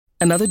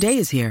Another day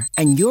is here,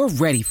 and you're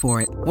ready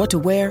for it. What to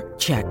wear?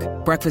 Check.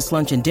 Breakfast,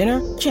 lunch, and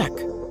dinner? Check.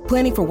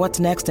 Planning for what's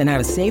next and how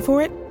to save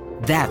for it?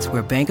 That's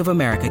where Bank of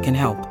America can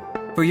help.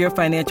 For your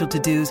financial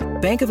to-dos,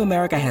 Bank of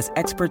America has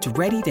experts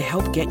ready to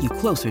help get you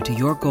closer to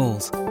your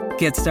goals.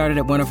 Get started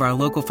at one of our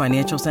local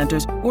financial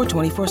centers or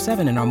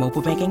 24/7 in our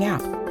mobile banking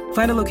app.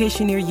 Find a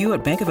location near you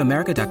at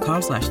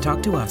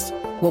bankofamerica.com/talktous.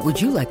 What would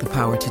you like the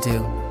power to do?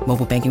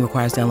 Mobile banking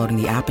requires downloading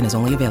the app and is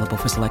only available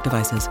for select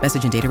devices.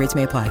 Message and data rates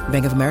may apply.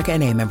 Bank of America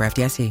N.A., member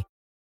FDIC.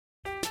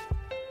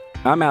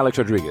 I'm Alex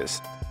Rodriguez.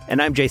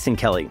 And I'm Jason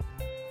Kelly.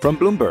 From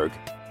Bloomberg,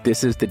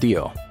 this is The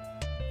Deal.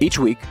 Each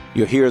week,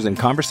 you'll hear us in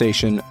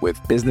conversation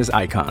with business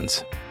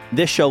icons.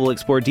 This show will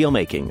explore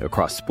deal-making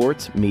across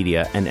sports,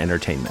 media, and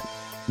entertainment.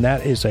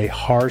 That is a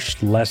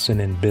harsh lesson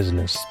in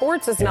business.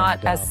 Sports is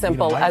not as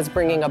simple as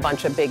bringing a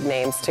bunch of big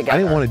names together. I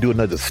didn't want to do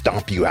another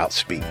stomp you out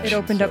speech. It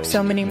opened up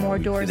so many more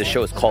doors. The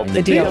show is called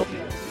The Deal.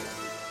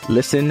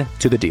 Listen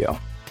to The Deal.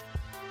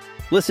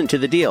 Listen to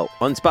The Deal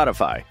on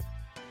Spotify.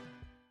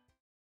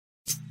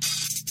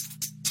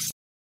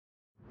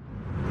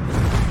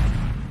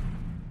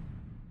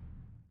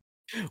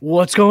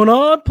 What's going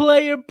on,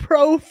 Player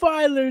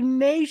Profiler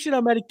Nation?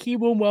 I'm Eddie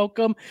Kibo, and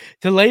welcome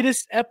to the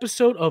latest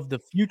episode of the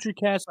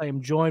Futurecast. I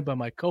am joined by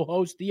my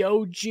co-host, the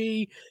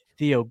OG,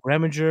 Theo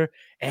Greminger,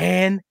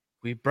 and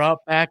we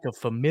brought back a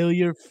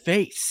familiar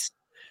face.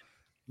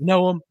 You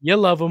know him, you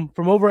love him,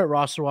 from over at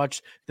Roster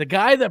Watch, the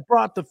guy that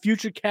brought the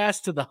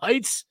Futurecast to the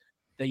heights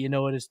that you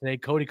know it is today,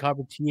 Cody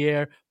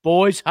Carpentier.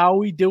 Boys, how are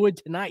we doing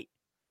tonight?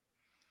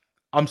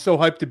 I'm so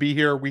hyped to be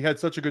here. We had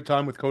such a good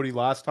time with Cody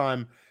last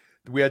time.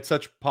 We had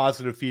such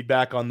positive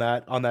feedback on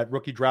that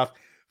rookie draft.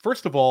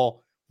 First of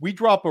all, we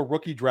drop a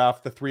rookie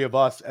draft, the three of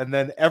us, and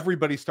then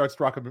everybody starts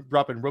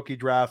dropping rookie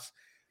drafts.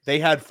 They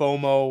had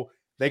FOMO.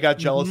 They got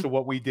jealous of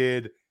what we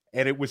did,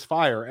 and it was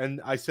fire.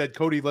 And I said,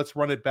 Cody, let's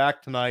run it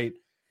back tonight.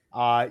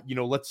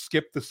 Let's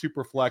skip the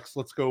super flex.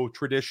 Let's go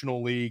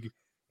traditional league,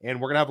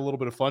 and we're gonna have a little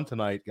bit of fun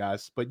tonight,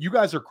 guys. But you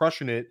guys are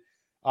crushing it.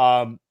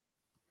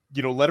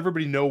 Let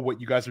everybody know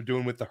what you guys are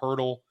doing with the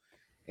hurdle,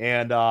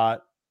 and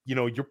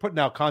you're putting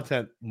out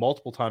content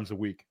multiple times a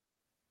week.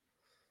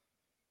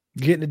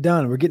 Getting it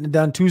done. We're getting it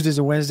done Tuesdays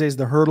and Wednesdays.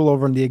 The Hurdle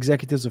over on the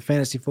Executives of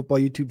Fantasy Football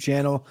YouTube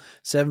channel,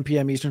 7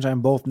 p.m. Eastern time,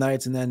 both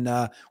nights. And then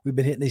we've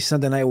been hitting these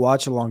Sunday night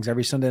watch-alongs.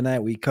 Every Sunday night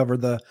we cover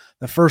the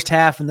first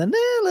half and then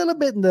a little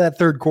bit into that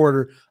third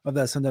quarter of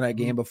that Sunday night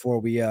game before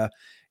we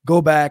go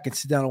back and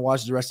sit down and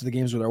watch the rest of the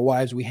games with our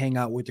wives. We hang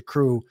out with the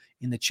crew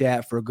in the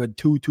chat for a good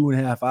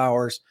 2.5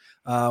 hours.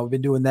 We've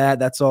been doing that.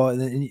 That's all.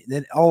 And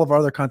then all of our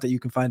other content you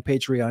can find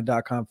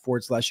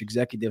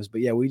patreon.com/executives. But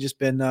yeah, we've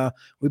been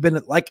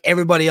like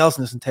everybody else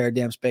in this entire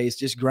damn space,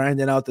 just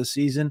grinding out the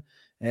season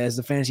as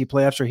the fantasy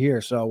playoffs are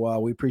here. So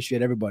we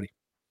appreciate everybody.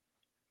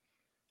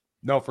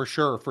 No, for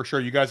sure. For sure.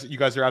 You guys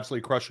are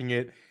absolutely crushing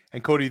it.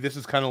 And Cody, this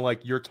is kind of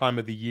like your time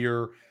of the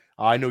year.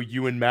 I know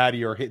you and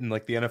Maddie are hitting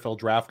like the NFL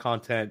draft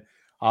content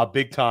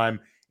big time.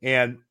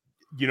 And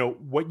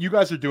what you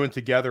guys are doing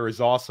together is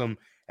awesome.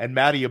 And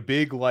Maddie, a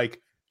big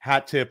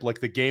hat tip,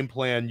 the game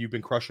plan, you've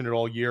been crushing it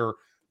all year.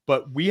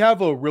 But we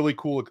have a really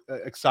cool,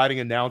 exciting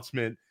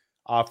announcement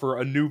for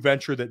a new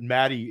venture that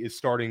Maddie is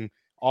starting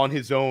on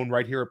his own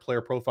right here at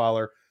Player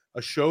Profiler,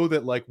 a show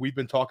that we've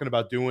been talking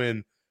about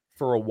doing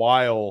for a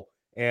while.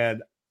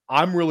 And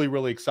I'm really,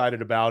 really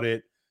excited about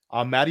it.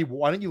 Maddie,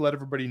 why don't you let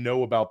everybody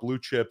know about Blue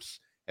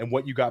Chips and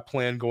what you got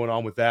planned going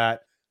on with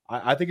that?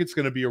 I think it's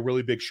going to be a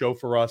really big show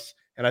for us.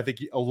 And I think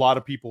a lot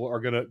of people are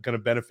going to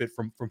benefit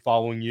from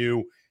following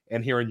you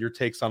and hearing your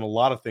takes on a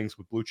lot of things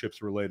with Blue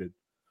Chips related.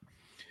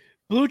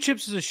 Blue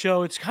Chips is a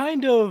show. It's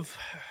kind of,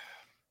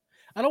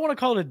 I don't want to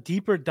call it a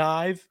deeper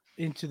dive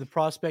into the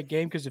prospect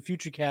game because the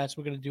Futurecast,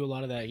 we're going to do a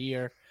lot of that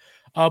here.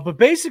 But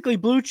basically,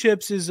 Blue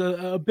Chips is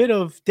a bit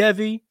of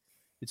Devy.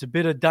 It's a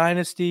bit of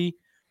Dynasty,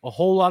 a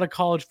whole lot of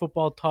college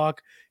football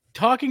talk,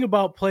 talking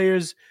about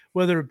players,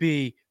 whether it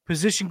be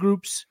position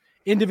groups,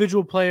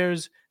 individual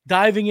players,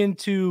 diving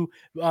into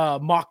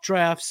mock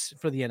drafts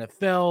for the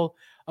NFL.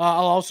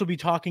 I'll also be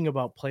talking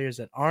about players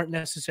that aren't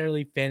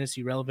necessarily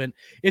fantasy relevant.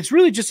 It's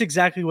really just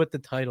exactly what the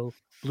title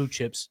Blue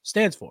Chips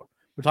stands for.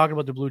 We're talking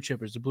about the blue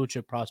chippers, the blue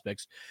chip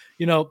prospects.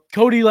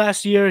 Cody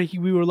last year,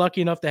 we were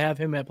lucky enough to have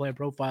him at Player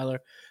Profiler,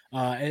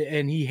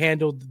 and he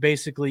handled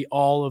basically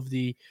all of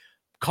the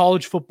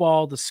college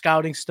football, the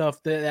scouting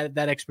stuff, that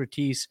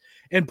expertise.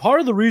 And part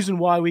of the reason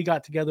why we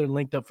got together and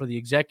linked up for the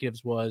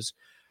executives was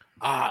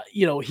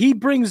he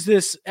brings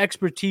this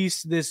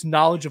expertise, this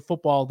knowledge of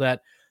football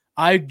that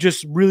I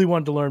just really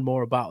wanted to learn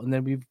more about. And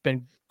then we've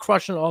been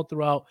crushing it all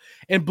throughout.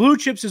 And Blue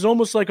Chips is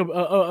almost like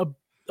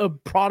a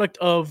product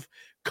of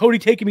Cody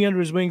taking me under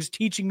his wings,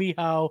 teaching me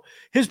how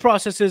his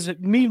process is,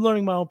 me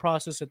learning my own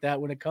process at that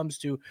when it comes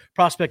to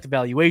prospect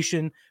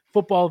evaluation,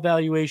 football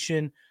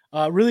evaluation,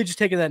 really just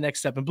taking that next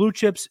step. And Blue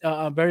Chips,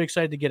 I'm very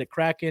excited to get it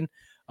cracking.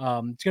 It's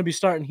going to be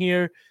starting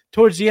here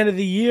towards the end of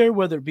the year,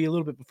 whether it be a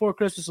little bit before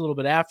Christmas, a little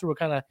bit after. We're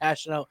kind of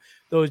hashing out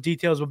those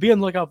details. We'll be on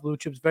the lookout for Blue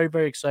Chips. Very,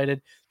 very excited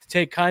to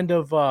take kind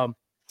of,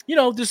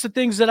 just the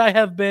things that I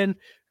have been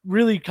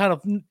really kind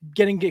of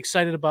getting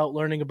excited about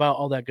learning about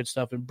all that good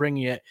stuff and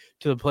bringing it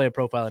to the Player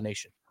Profiler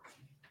Nation.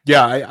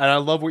 Yeah, I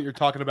love what you're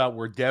talking about.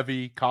 Where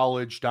Devy,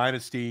 college,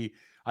 dynasty.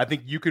 I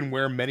think you can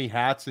wear many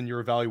hats in your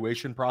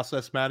evaluation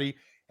process, Maddie.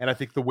 And I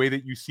think the way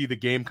that you see the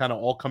game kind of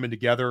all coming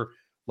together,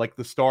 like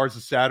the Stars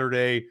of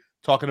Saturday,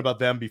 talking about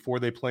them before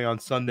they play on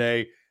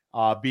Sunday,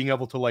 being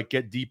able to like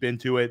get deep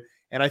into it.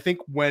 And I think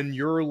when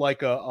you're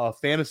like a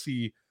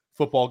fantasy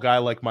football guy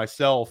like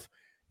myself,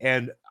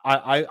 and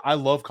I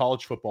love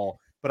college football,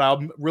 but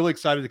I'm really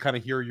excited to kind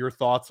of hear your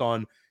thoughts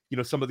on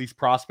some of these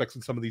prospects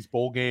and some of these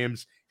bowl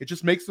games. It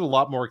just makes it a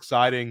lot more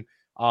exciting.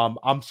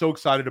 I'm so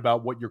excited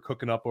about what you're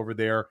cooking up over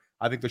there.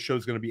 I think the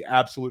show's going to be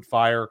absolute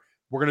fire.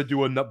 We're going to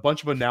do a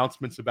bunch of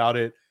announcements about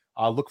it.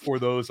 Look for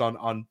those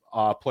on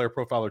Player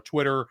Profiler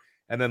Twitter,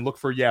 and then look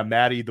for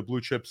Maddie, the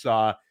Blue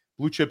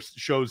Chips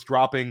shows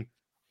dropping.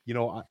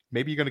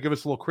 Maybe you're going to give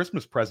us a little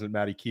Christmas present,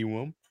 Maddie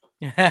Kiwoom.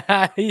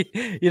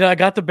 I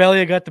got the belly,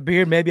 I got the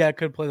beard. Maybe I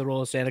could play the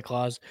role of Santa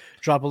Claus,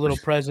 drop a little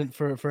present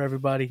for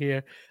everybody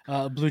here.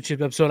 Blue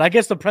Chip episode. I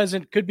guess the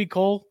present could be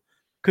Cole,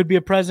 could be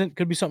a present,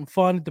 could be something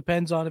fun. It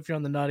depends on if you're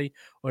on the nutty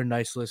or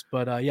nice list.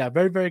 But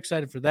very, very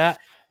excited for that.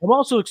 I'm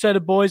also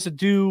excited, boys, to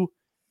do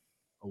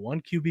a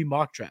 1 QB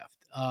mock draft.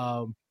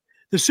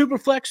 The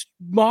Superflex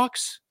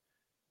mocks,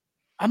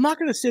 I'm not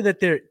going to say that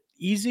they're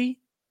easy,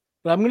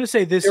 but I'm going to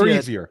say this They're year,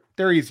 easier.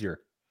 They're easier.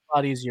 A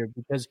lot easier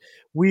because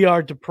we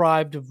are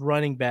deprived of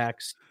running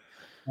backs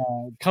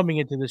coming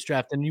into this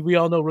draft. And we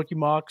all know rookie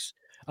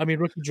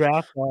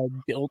draft are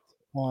built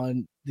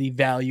on the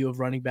value of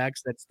running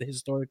backs. That's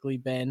historically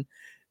been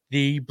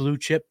the blue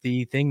chip,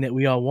 the thing that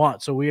we all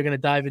want. So we are going to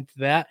dive into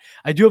that.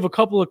 I do have a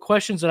couple of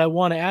questions that I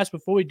want to ask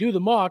before we do the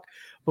mock.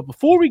 But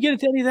before we get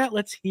into any of that,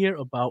 let's hear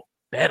about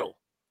Bettle.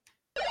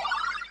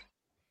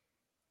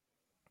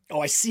 Oh,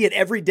 I see it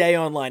every day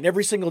online,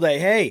 every single day.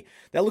 Hey,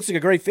 that looks like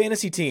a great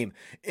fantasy team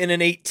in an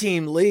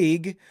 8-team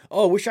league.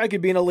 Oh, wish I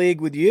could be in a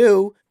league with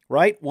you,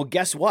 right? Well,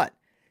 guess what?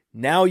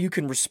 Now you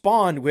can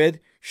respond with,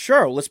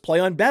 sure, let's play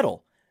on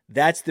Bettle.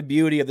 That's the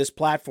beauty of this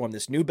platform.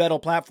 This new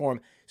Bettle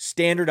platform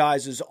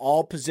standardizes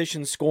all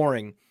position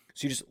scoring.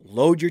 So you just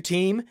load your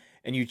team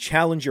and you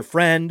challenge your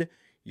friend,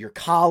 your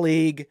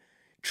colleague,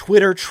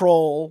 Twitter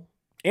troll,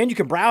 and you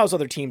can browse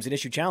other teams and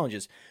issue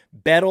challenges.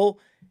 Bettle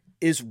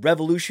is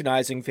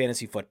revolutionizing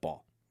fantasy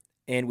football.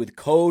 And with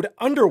code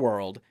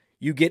UNDERWORLD,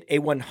 you get a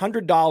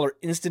 $100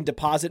 instant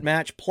deposit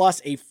match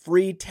plus a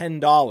free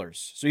 $10.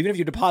 So even if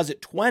you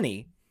deposit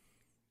 $20,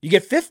 you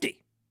get $50.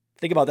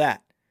 Think about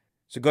that.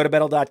 So go to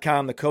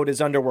Bettle.com, the code is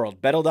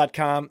UNDERWORLD.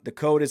 Bettle.com, the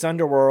code is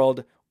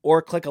UNDERWORLD,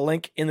 or click a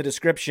link in the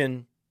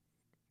description.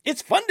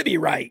 It's fun to be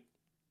right.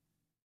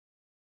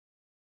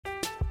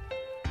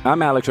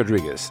 I'm Alex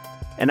Rodriguez.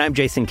 And I'm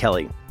Jason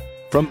Kelly.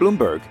 From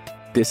Bloomberg,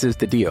 this is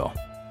The Deal.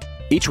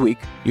 Each week,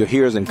 you'll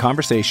hear us in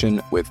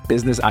conversation with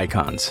business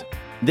icons.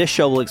 This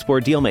show will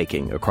explore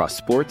deal-making across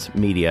sports,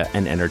 media,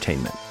 and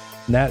entertainment.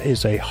 That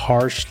is a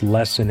harsh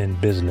lesson in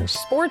business.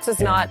 Sports is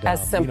not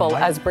as simple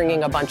as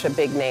bringing a bunch of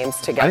big names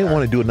together. I didn't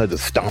want to do another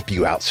stomp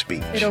you out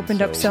speech. It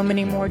opened up so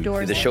many more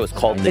doors. The show is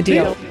called The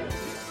Deal.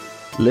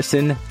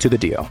 Listen to The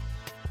Deal.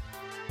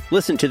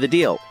 Listen to The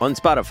Deal on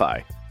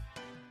Spotify.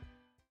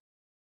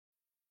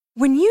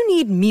 When you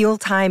need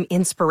mealtime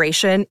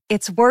inspiration,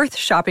 it's worth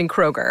shopping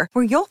Kroger,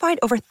 where you'll find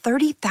over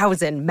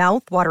 30,000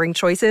 mouth-watering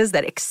choices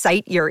that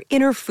excite your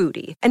inner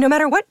foodie. And no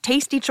matter what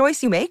tasty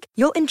choice you make,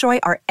 you'll enjoy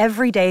our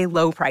everyday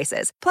low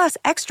prices, plus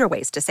extra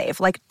ways to save,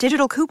 like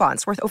digital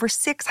coupons worth over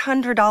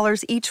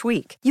 $600 each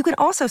week. You can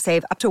also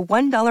save up to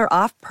 $1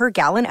 off per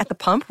gallon at the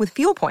pump with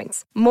fuel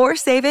points. More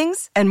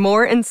savings and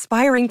more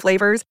inspiring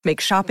flavors make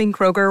shopping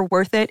Kroger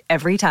worth it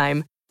every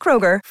time.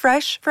 Kroger,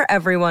 fresh for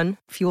everyone.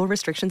 Fuel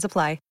restrictions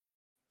apply.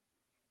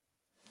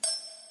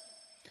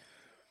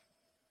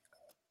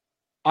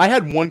 I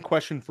had one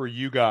question for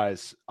you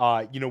guys.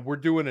 We're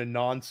doing a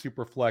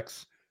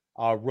non-Superflex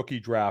rookie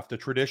draft, a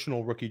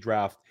traditional rookie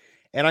draft.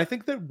 And I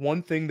think that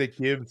one thing that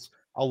gives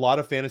a lot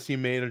of fantasy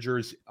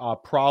managers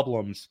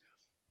problems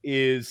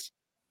is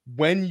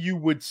when you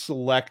would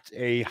select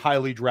a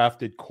highly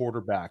drafted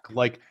quarterback.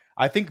 Like,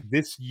 I think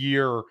this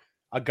year,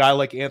 a guy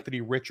like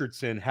Anthony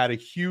Richardson had a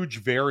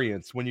huge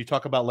variance when you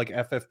talk about like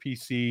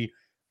FFPC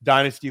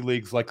dynasty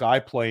leagues like I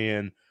play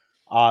in.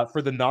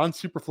 For the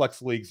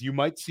non-Superflex leagues, you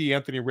might see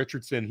Anthony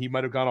Richardson. He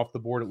might have gone off the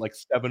board at like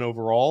 7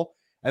 overall.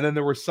 And then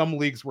there were some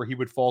leagues where he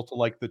would fall to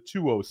like the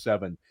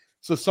 207.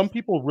 So some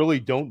people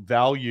really don't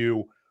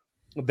value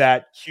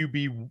that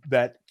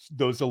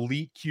those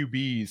elite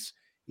QBs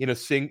in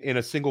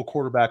a single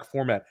quarterback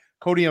format.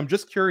 Cody, I'm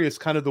just curious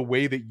kind of the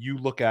way that you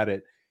look at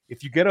it.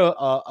 If you get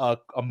a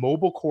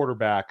mobile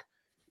quarterback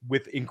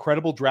with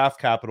incredible draft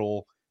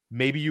capital,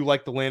 maybe you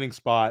like the landing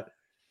spot.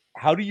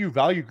 How do you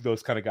value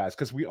those kind of guys?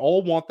 Because we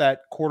all want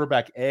that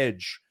quarterback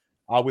edge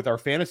with our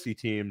fantasy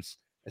teams,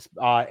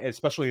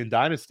 especially in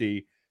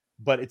Dynasty.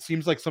 But it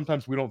seems like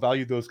sometimes we don't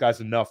value those guys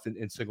enough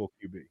in single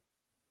QB.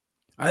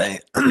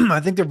 I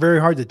think they're very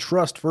hard to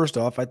trust. First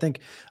off, I think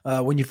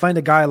when you find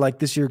a guy like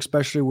this year,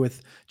 especially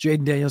with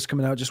Jaden Daniels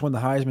coming out, just won the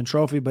Heisman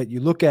Trophy, but you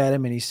look at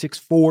him and he's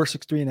 6'4",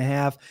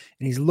 6'3.5",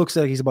 and he looks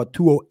like he's about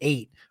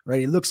 208.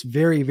 Right, he looks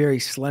very, very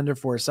slender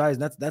for his size.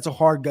 And that's a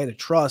hard guy to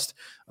trust,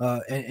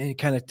 and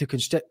kind of to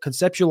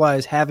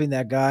conceptualize having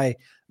that guy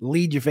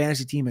lead your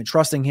fantasy team and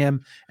trusting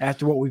him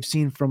after what we've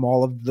seen from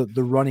all of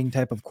the running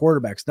type of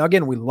quarterbacks. Now,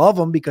 again, we love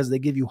them because they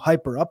give you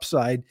hyper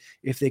upside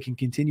if they can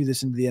continue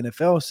this into the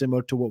NFL,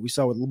 similar to what we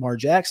saw with Lamar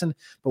Jackson.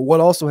 But what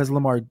also has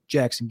Lamar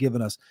Jackson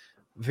given us?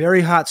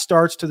 Very hot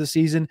starts to the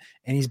season,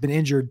 and he's been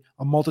injured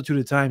a multitude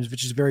of times,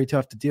 which is very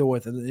tough to deal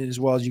with. And as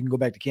well as you can go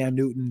back to Cam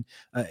Newton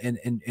and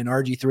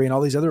RG3 and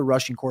all these other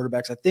rushing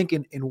quarterbacks. I think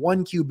in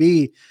one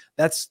QB,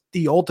 that's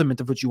the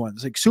ultimate of what you want.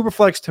 It's like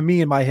Superflex to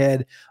me in my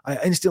head. I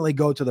instantly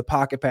go to the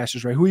pocket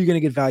passers, right? Who are you going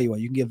to get value on?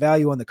 You can get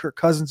value on the Kirk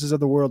Cousinses of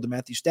the world, the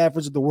Matthew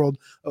Staffords of the world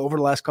over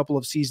the last couple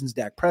of seasons,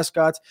 Dak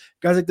Prescott's,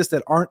 guys like this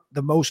that aren't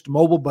the most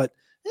mobile, but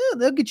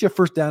they'll get you a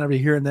first down every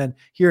here and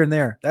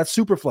there. That's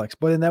super flex.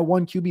 But in that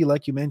one QB,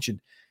 like you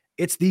mentioned,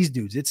 it's these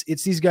dudes.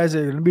 It's these guys that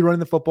are going to be running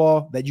the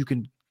football that you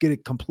can get a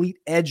complete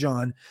edge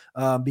on,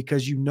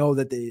 because you know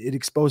that it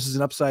exposes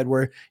an upside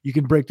where you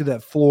can break through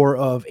that floor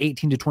of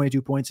 18 to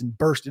 22 points and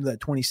burst into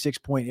that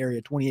 26-point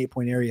area,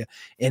 28-point area,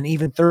 and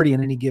even 30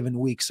 in any given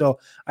week. So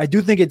I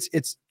do think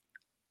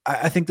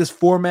I think this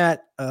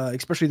format,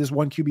 especially this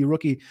one QB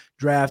rookie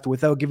draft,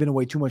 without giving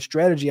away too much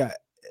strategy,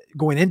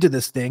 going into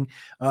this thing,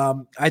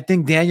 I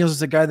think Daniels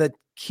is a guy that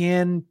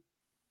can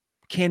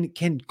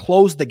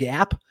close the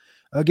gap.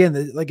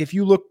 Again, like if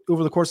you look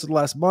over the course of the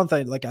last month,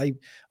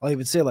 I'll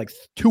even say like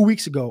 2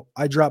 weeks ago,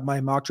 I dropped my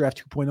mock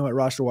draft 2.0 at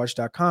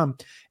rosterwatch.com,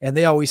 and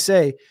they always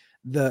say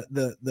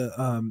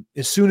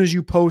as soon as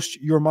you post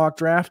your mock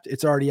draft,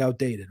 it's already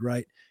outdated,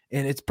 right?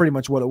 And it's pretty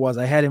much what it was.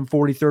 I had him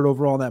 43rd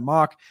overall in that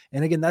mock,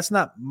 and again, that's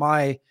not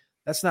my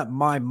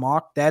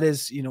mock. That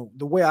is,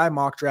 the way I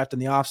mock draft in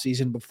the off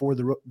season before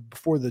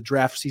the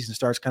draft season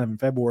starts kind of in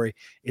February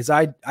is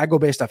I go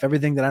based off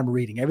everything that I'm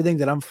reading, everything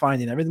that I'm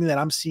finding, everything that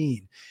I'm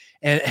seeing.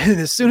 And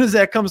as soon as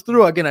that comes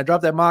through, again, I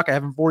drop that mock. I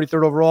have him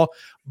 43rd overall,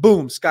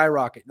 boom,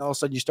 skyrocket. And all of a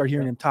sudden you start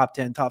hearing him top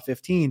 10, top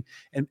 15.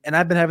 And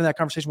I've been having that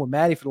conversation with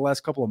Maddie for the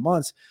last couple of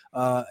months.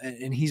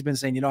 And he's been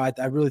saying, I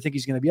really think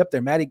he's going to be up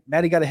there. Maddie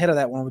got ahead of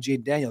that one with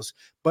Jaden Daniels.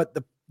 But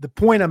the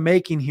point I'm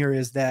making here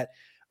is that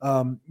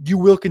you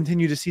will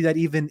continue to see that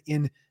even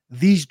in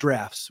these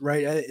drafts,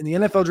 right? In the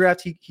NFL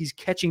draft, he's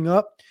catching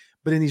up,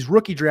 but in these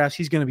rookie drafts,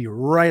 he's going to be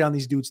right on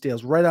these dudes'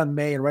 tails, right on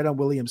May and right on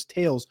Williams'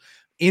 tails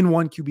in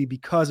one QB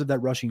because of that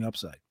rushing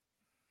upside.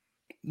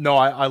 No,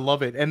 I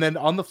love it. And then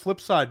on the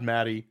flip side,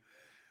 Maddie,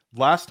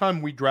 last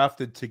time we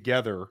drafted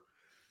together,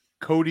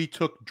 Cody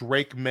took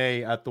Drake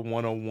May at the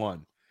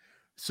 101.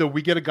 So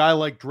we get a guy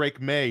like Drake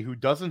May who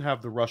doesn't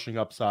have the rushing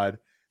upside,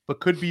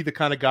 but could be the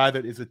kind of guy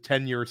that is a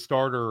 10-year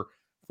starter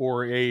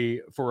for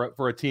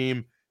a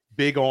team,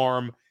 big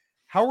arm.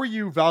 How are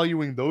you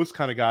valuing those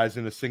kind of guys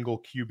in a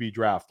single QB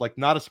draft? Like,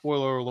 not a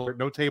spoiler alert,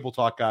 no table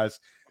talk, guys.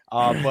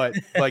 But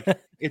like,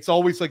 it's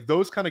always like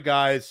those kind of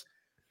guys,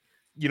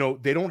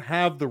 they don't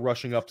have the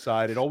rushing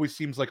upside. It always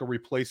seems like a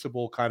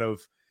replaceable kind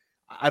of,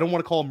 I don't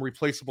want to call them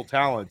replaceable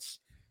talents,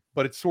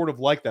 but it's sort of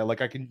like that.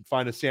 Like I can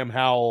find a Sam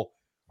Howell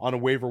on a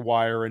waiver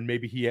wire and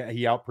maybe he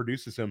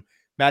outproduces him.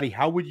 Maddie,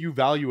 how would you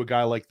value a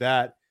guy like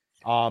that?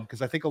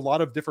 Because I think a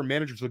lot of different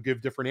managers will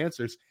give different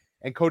answers.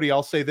 And Cody,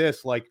 I'll say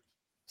this, like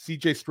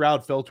CJ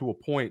Stroud fell to a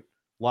point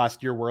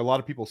last year where a lot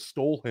of people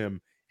stole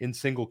him in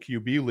single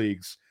QB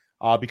leagues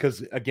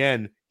because,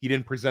 again, he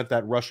didn't present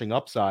that rushing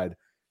upside.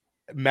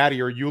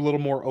 Maddie, are you a little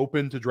more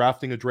open to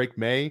drafting a Drake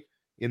May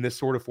in this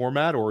sort of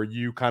format, or are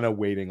you kind of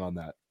waiting on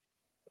that?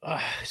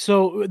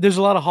 So there's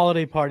a lot of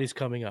holiday parties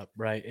coming up,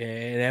 right?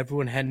 And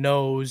everyone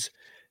knows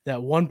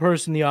that one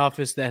person in the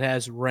office that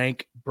has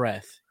rank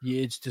breath.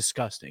 It's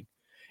disgusting.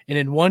 And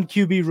in one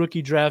QB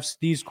rookie drafts,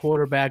 these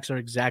quarterbacks are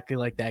exactly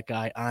like that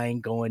guy. I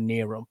ain't going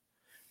near them.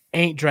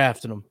 Ain't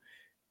drafting them.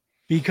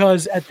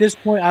 Because at this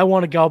point, I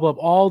want to gobble up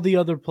all the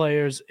other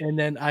players, and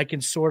then I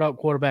can sort out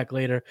quarterback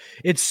later.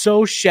 It's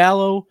so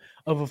shallow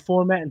of a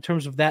format in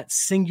terms of that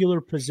singular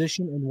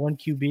position in one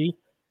QB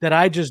that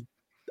I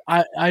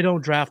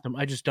don't draft them.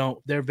 I just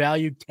don't. Their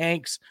value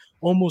tanks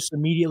almost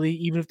immediately,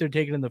 even if they're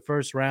taken in the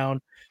first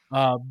round,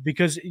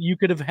 because you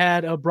could have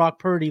had a Brock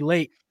Purdy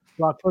late.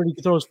 Brock Purdy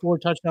throws 4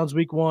 touchdowns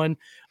week 1.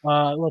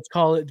 Let's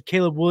call it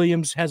Caleb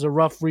Williams has a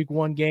rough week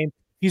 1 game.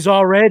 He's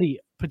already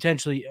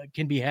potentially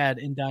can be had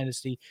in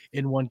Dynasty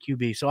in one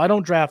QB. So I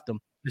don't draft them.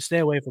 I stay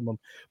away from them.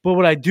 But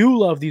what I do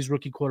love these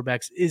rookie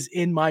quarterbacks is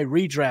in my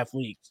redraft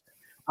leagues.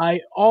 I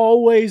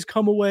always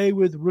come away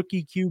with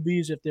rookie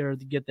QBs if they're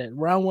to get that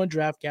round 1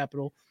 draft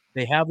capital.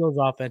 They have those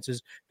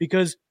offenses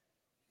because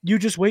you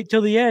just wait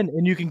till the end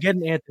and you can get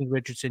an Anthony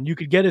Richardson. You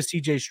could get a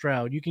CJ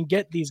Stroud. You can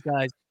get these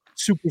guys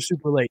super,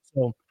 super late.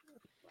 So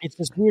it's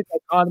this weird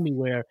dichotomy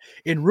where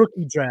in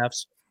rookie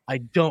drafts, I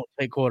don't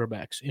take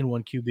quarterbacks in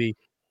one QB.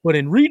 But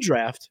in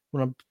redraft,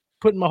 when I'm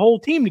putting my whole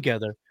team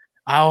together,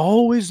 I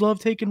always love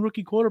taking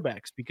rookie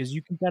quarterbacks because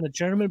you can kind of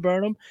churn them and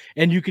burn them,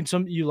 and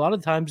a lot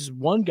of times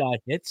one guy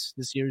hits.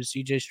 This year is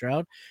C.J.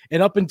 Stroud,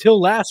 and up until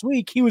last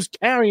week, he was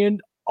carrying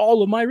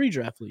all of my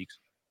redraft leagues.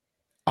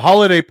 A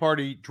holiday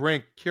party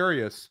drink.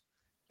 Curious.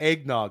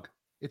 Eggnog.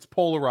 It's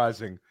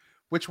polarizing.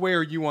 Which way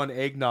are you on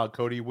eggnog,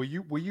 Cody? Will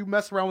you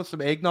mess around with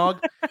some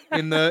eggnog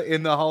in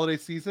the holiday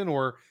season,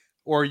 or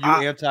are you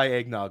anti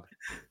eggnog?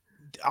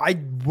 I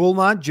will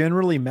not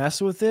generally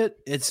mess with it.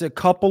 It's a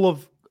couple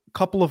of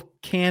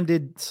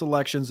candid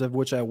selections of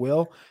which I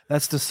will.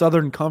 That's the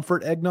Southern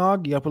Comfort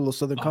eggnog. You got to put a little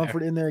Southern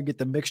Comfort in there, get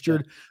the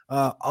mixtured.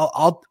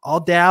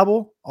 I'll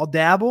dabble.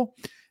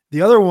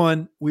 The other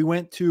one, we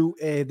went to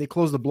they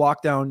closed the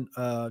block down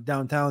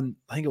downtown.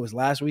 I think it was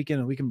last weekend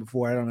or the weekend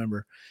before. I don't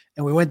remember.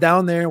 And we went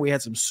down there. We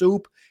had some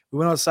soup. We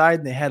went outside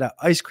and they had an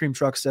ice cream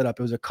truck set up.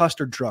 It was a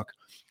custard truck,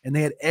 and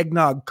they had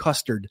eggnog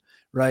custard,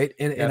 right?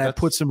 And I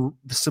put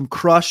some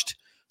crushed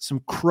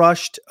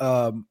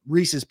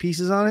Reese's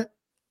Pieces on it.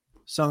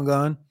 Sun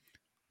gun.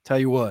 Tell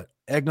you what,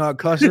 eggnog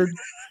custard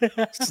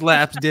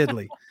slaps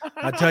diddly.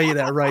 I'll tell you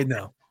that right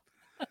now.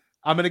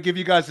 I'm going to give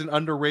you guys an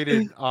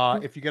underrated,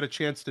 if you get a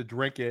chance to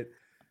drink it,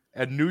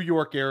 a New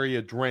York area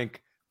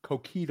drink,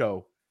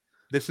 Coquito.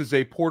 This is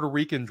a Puerto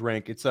Rican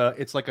drink. It's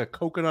like a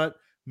coconut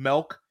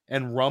milk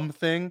and rum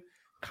thing,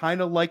 kind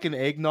of like an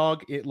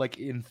eggnog, like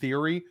in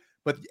theory,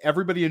 but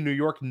everybody in New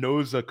York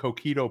knows a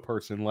Coquito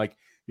person. Like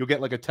you'll get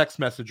like a text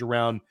message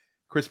around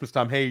Christmas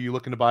time. Hey, are you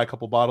looking to buy a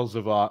couple bottles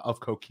of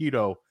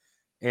Coquito?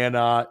 And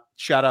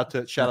shout out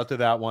to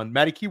that one.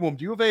 Matty Keywom,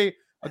 do you have a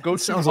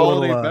go-to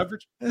holiday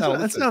beverage? No,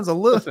 that sounds a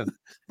little.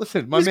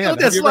 Listen, my man.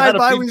 That slide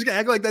by. We just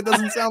act like that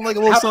doesn't sound like a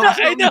little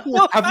something. Have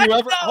you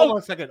ever? Hold on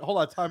a second. Hold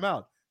on. Time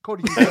out.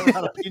 Cody,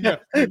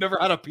 you've never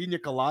had a pina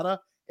colada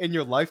in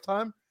your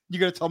lifetime? You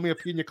gonna tell me a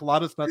pina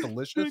colada is not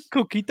delicious?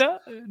 Coquita?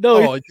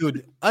 No,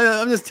 dude.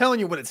 I'm just telling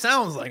you what it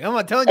sounds like. I'm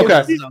not telling you.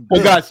 Okay.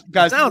 Well,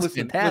 guys,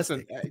 listen.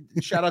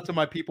 Shout out to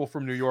my people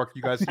from New York.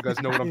 You guys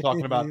know what I'm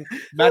talking about.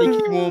 Matty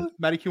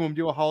Keywom,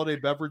 do you a holiday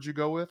beverage you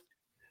go with?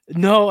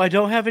 No, I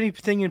don't have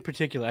anything in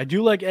particular. I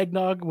do like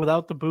eggnog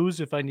without the booze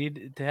if I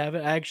need to have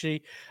it. I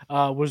actually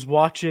was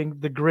watching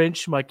The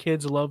Grinch. My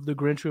kids love The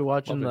Grinch. We were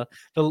watching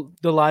the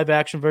live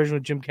action version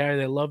with Jim Carrey.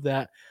 They love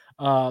that.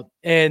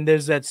 And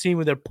there's that scene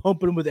where they're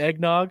pumping him with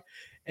eggnog,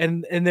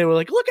 and they were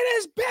like, "Look at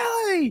his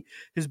belly!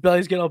 His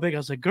belly's getting all big." I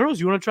was like, "Girls,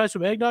 you want to try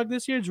some eggnog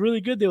this year? It's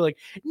really good." They were like,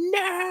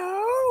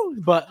 "No,"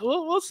 but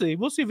we'll see.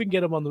 We'll see if we can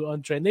get them on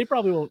the train. They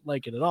probably won't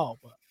like it at all,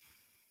 but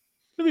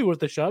it'll be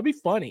worth a shot. It'll be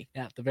funny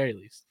at the very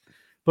least.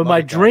 But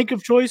my drink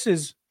of choice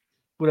is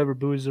whatever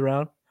booze is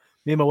around.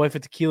 Me and my wife are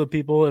tequila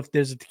people. If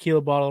there's a tequila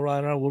bottle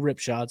around, we'll rip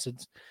shots.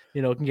 It's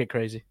it can get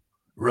crazy.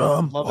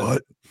 Rum,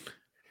 what?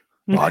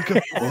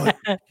 Vodka, what?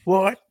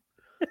 What?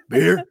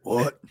 Beer,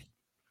 what?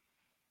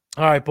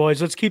 All right,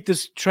 boys, let's keep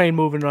this train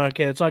moving.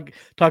 Okay, let's not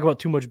talk about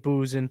too much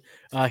booze and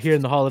here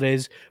in the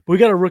holidays. But we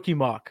got a rookie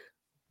mock,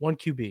 1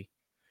 QB.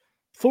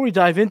 Before we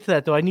dive into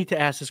that, though, I need to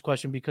ask this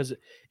question because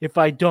if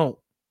I don't,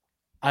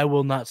 I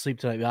will not sleep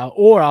tonight,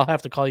 or I'll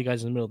have to call you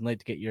guys in the middle of the night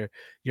to get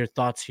your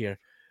thoughts here.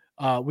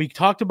 We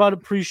talked about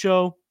it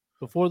pre-show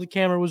before the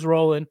camera was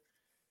rolling.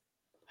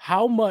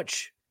 How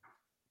much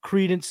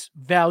credence,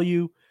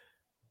 value,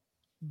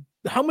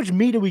 how much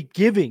meat are we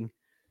giving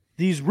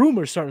these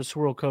rumors starting to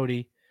swirl,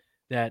 Cody,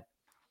 that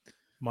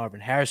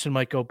Marvin Harrison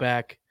might go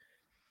back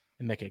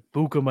and Emeka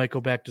Egbuka might go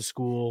back to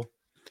school?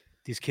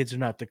 These kids are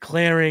not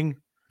declaring.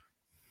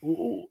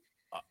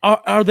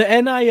 Are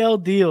the NIL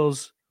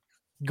deals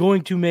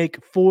going to make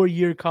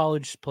 4-year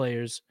college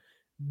players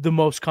the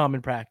most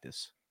common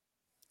practice?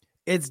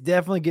 It's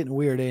definitely getting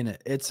weird, ain't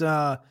it? It's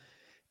a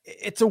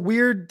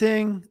weird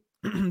thing.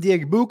 The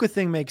Egbuka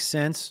thing makes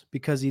sense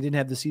because he didn't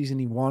have the season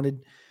he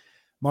wanted.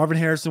 Marvin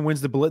Harrison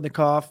wins the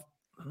Biletnikoff.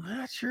 I'm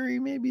not sure he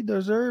maybe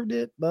deserved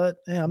it, but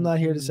I'm not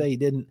here to say he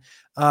didn't.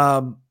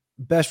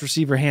 Best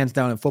receiver hands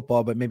down in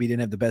football, but maybe he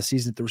didn't have the best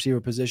season at the receiver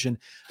position.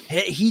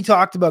 He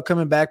talked about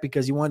coming back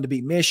because he wanted to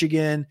beat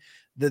Michigan.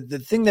 The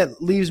thing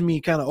that leaves me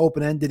kind of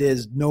open-ended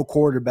is no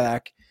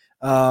quarterback.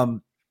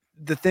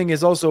 The thing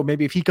is also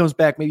maybe if he comes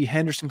back, maybe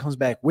Henderson comes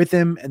back with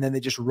him, and then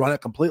they just run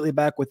it completely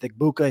back with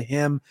Egbuka,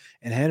 him,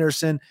 and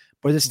Henderson.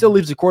 But it still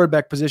leaves the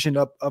quarterback position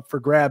up for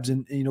grabs.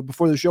 And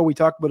before the show, we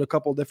talked about a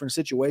couple of different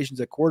situations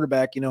at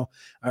quarterback.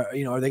 Are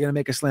they going to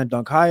make a slam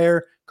dunk hire?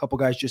 A couple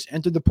guys just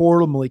entered the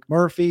portal. Malik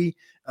Murphy,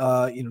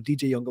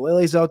 DJ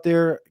Uiagalelei's out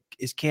there.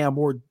 Is Cam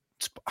Ward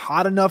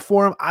hot enough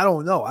for him? I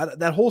don't know.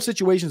 That whole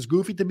situation is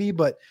goofy to me,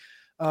 but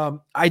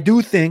I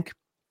do think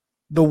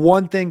the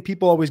one thing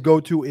people always go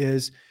to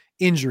is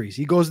injuries.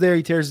 He goes there,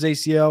 he tears his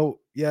ACL.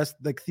 Yes,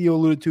 like Theo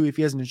alluded to, if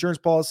he has an insurance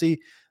policy,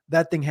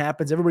 that thing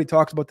happens. Everybody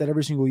talks about that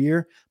every single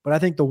year. But I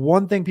think the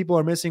one thing people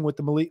are missing with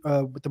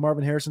the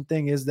Marvin Harrison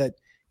thing is that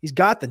he's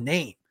got the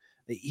name.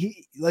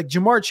 He like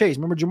Jamar Chase.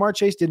 Remember, Jamar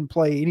Chase didn't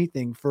play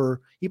anything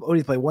he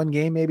only played one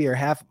game maybe or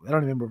half. I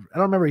don't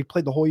remember. He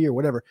played the whole year,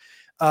 whatever.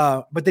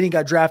 But then he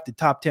got drafted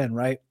top 10,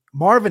 right?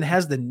 Marvin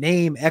has the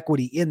name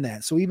equity in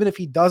that. So even if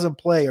he doesn't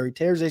play or he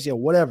tears ACL,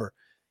 whatever,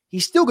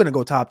 he's still going to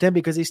go top 10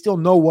 because they still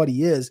know what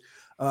he is.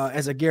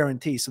 as a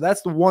guarantee. So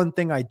that's the one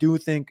thing I do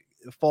think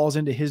falls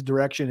into his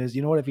direction is,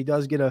 you know what, if he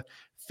does get a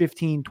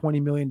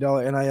 $15-20 million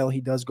NIL, he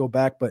does go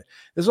back. But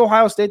this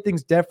Ohio State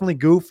thing's definitely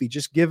goofy,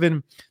 just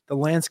given the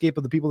landscape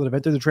of the people that have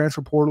entered the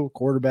transfer portal,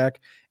 quarterback,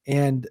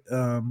 and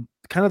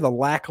kind of the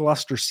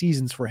lackluster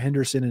seasons for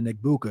Henderson and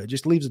Egbuka. It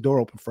just leaves the door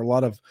open for a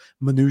lot of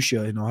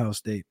minutia in Ohio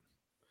State.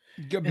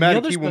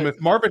 Matt Keewan,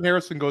 if Marvin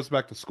Harrison goes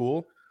back to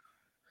school,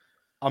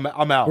 I'm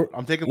out.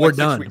 I'm taking. We're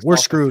done. We're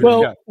screwed.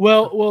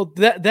 Well,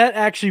 that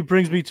actually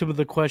brings me to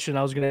the question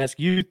I was going to ask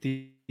you,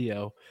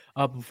 Theo.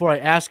 Before I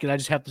ask it, I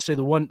just have to say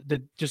the one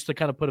that just to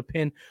kind of put a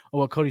pin on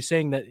what Cody's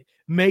saying that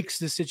makes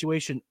this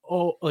situation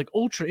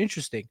ultra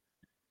interesting.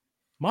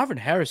 Marvin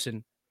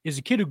Harrison is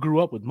a kid who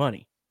grew up with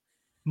money.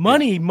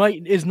 Money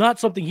is not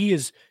something he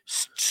is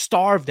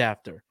starved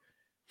after.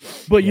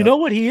 But you know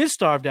what he is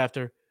starved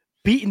after?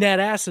 Beating that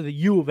ass of the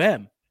U of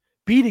M,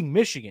 beating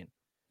Michigan.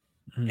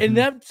 Mm-hmm. And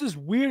that's this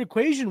weird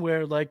equation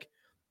where,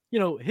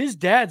 his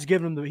dad's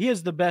giving him he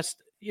has the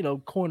best,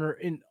 corner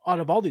out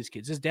of all these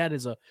kids. His dad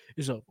is a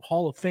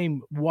Hall of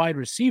Fame wide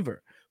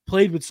receiver,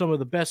 played with some of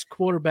the best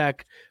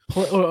quarterback,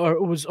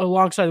 or was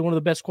alongside one of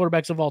the best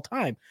quarterbacks of all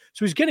time.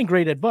 So he's getting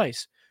great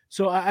advice.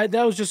 So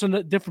that was just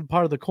a different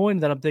part of the coin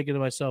that I'm thinking to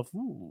myself,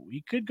 ooh,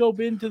 he could go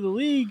into the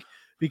league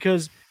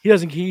because he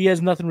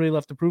has nothing really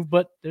left to prove,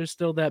 but there's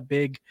still that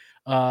big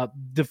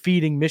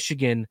defeating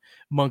Michigan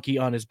monkey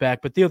on his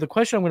back. But Theo, the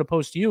question I'm going to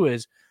pose to you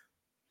is,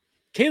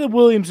 Caleb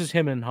Williams is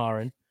him and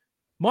Haran.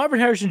 Marvin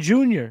Harrison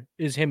Jr.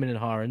 is him and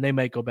Haran. They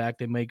might go back.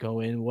 They might go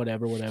in,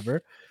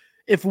 whatever.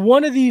 If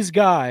one of these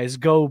guys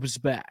goes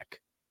back,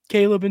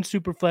 Caleb in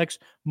Superflex,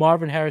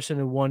 Marvin Harrison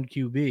in 1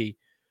 QB,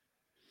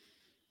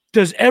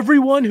 does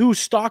everyone who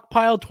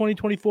stockpiled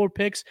 2024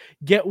 picks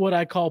get what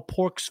I call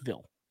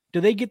Porksville? Do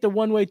they get the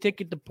one-way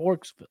ticket to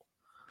Porksville?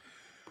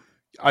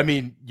 I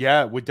mean,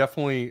 yeah, it would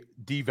definitely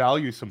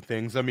devalue some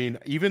things. I mean,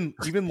 even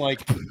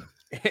like,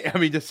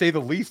 to say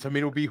the least, it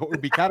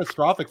would be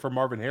catastrophic for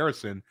Marvin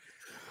Harrison.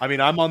 I mean,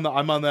 I'm on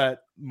that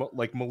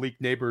like Malik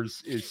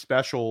Neighbors is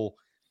special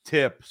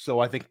tip,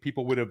 so I think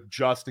people would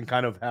adjust and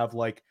kind of have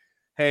like,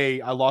 hey,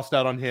 I lost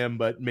out on him,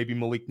 but maybe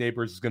Malik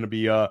Neighbors is going to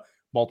be a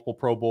multiple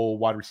Pro Bowl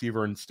wide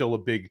receiver and still a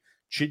big,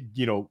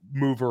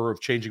 mover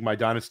of changing my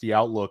dynasty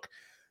outlook.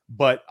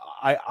 But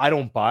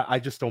I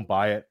just don't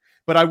buy it.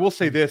 But I will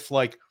say this,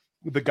 like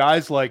the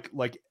guys like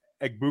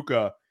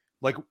Egbuka,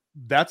 like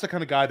that's the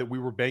kind of guy that we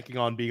were banking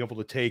on being able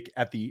to take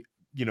at the,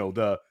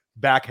 the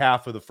back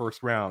half of the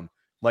first round,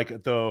 like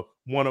at the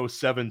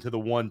 107 to the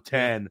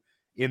 110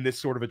 in this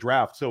sort of a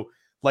draft. So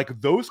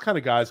like those kind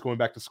of guys going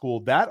back to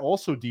school, that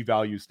also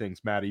devalues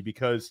things, Maddie,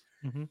 because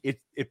it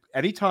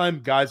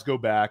anytime guys go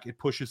back, it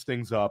pushes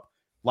things up.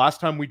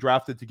 Last time we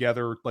drafted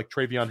together, like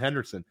TreVeyon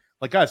Henderson,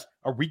 like guys,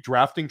 are we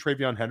drafting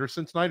TreVeyon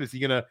Henderson tonight? Is he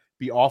going to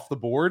be off the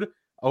board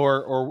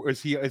or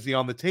is he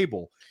on the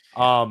table?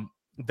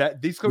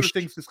 That these kind of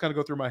things just kind of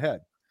go through my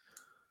head.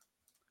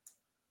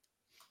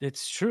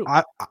 It's true.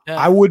 I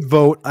would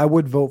vote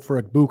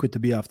for Egbuka to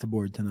be off the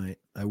board tonight.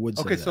 I would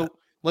say so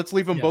let's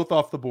leave them both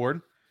off the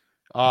board.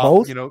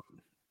 Both? Is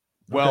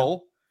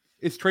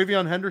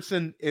TreVeyon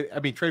Henderson?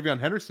 TreVeyon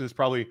Henderson is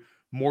probably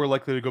more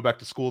likely to go back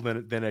to school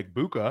than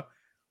Egbuka.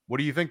 What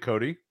do you think,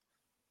 Cody?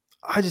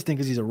 I just think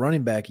because he's a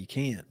running back, he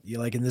can't.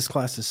 In this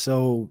class is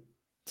so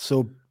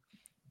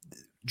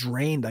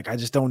drained. Like I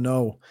just don't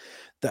know.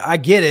 I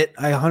get it.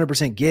 I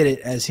 100% get it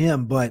as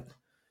him, but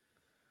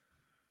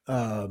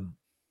I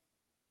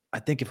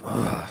think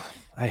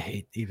I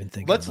hate even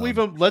thinking. Let's leave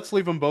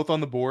them both on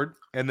the board,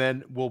 and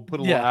then we'll put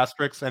a little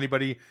asterisk.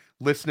 Anybody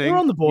listening? We're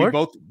on the board.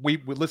 We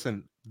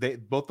listen.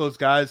 Both those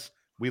guys,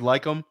 we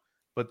like them,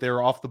 but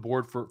they're off the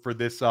board for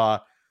this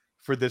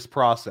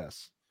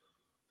process.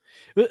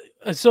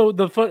 So a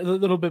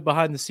little bit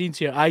behind the scenes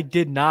here, I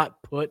did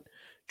not put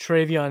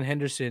TreVeyon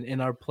Henderson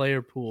in our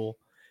player pool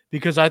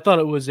because I thought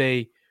it was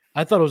a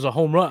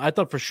home run. I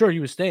thought for sure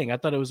he was staying. I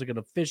thought it was like an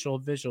official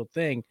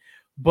thing,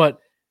 but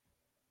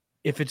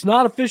if it's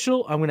not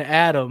official, I'm going to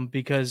add him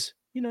because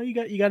you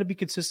got to be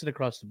consistent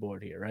across the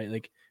board here, right?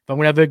 Like if I'm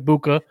going to have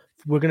Egbuka,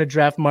 we're going to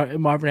draft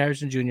Marvin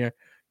Harrison Jr.,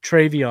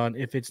 TreVeyon.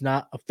 If it's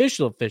not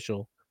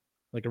official,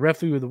 like a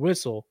referee with a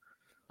whistle,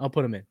 I'll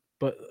put him in.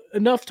 But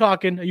enough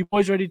talking. Are you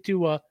boys ready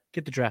to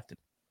get the drafted?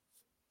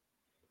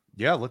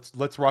 Yeah,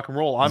 let's rock and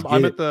roll.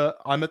 I'm at the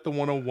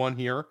 101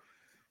 here,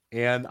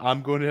 and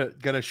I'm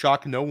gonna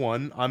shock no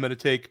one. I'm gonna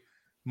take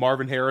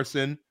Marvin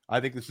Harrison. I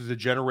think this is a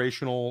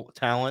generational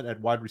talent at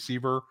wide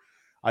receiver.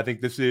 I think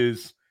this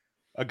is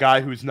a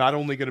guy who's not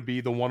only going to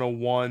be the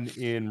 101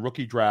 in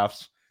rookie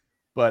drafts,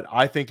 but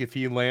I think if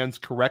he lands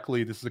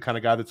correctly, this is the kind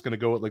of guy that's going to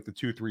go at like the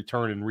 2-3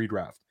 turn in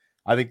redraft.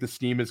 I think the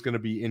scheme is going to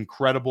be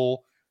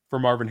incredible for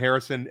Marvin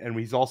Harrison, and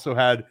he's also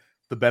had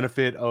the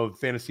benefit of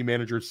fantasy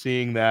managers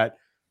seeing that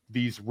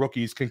these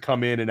rookies can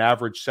come in and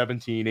average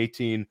 17,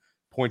 18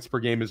 points per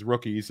game as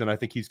rookies, and I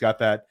think he's got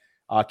that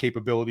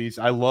capabilities.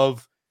 I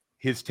love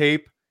his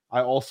tape.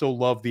 I also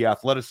love the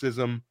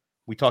athleticism.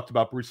 We talked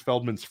about Bruce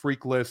Feldman's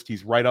freak list.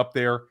 He's right up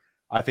there.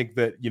 I think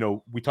that,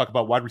 we talk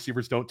about wide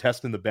receivers don't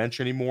test in the bench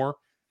anymore.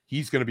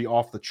 he's going to be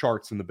off the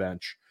charts in the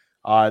bench.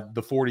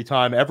 The 40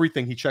 time,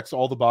 everything, he checks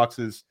all the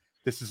boxes.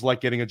 This is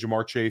like getting a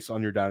Jamar Chase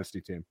on your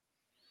dynasty team.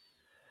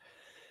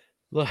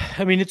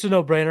 I mean, it's a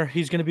no-brainer.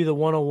 He's going to be the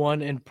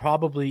 101 and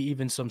probably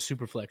even some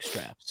super flex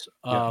drafts.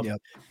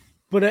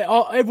 But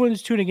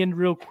everyone's tuning in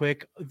real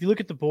quick. If you look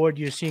at the board,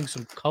 you're seeing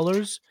some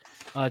colors.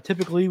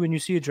 Typically, when you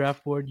see a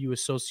draft board, you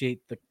associate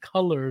the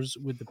colors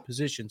with the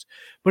positions.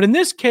 But in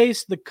this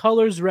case, the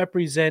colors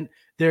represent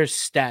their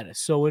status.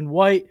 So in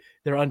white,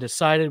 they're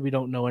undecided. We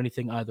don't know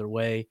anything either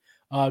way.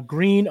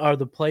 Green are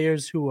the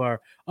players who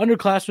are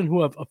underclassmen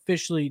who have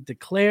officially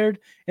declared.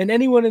 And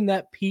anyone in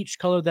that peach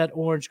color, that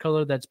orange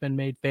color that's been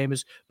made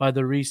famous by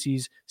the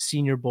Reese's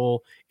Senior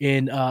Bowl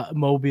in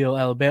Mobile,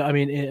 Alabama. I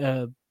mean,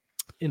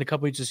 in a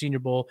couple weeks of Senior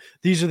Bowl.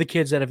 These are the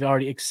kids that have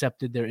already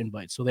accepted their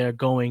invite. So they are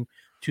going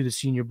to the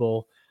Senior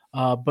Bowl.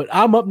 But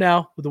I'm up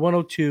now with the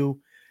 102.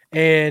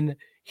 And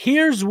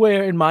here's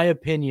where, in my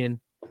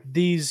opinion,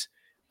 these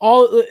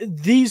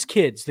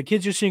kids, the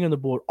kids you're seeing on the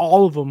board,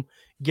 all of them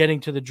getting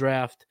to the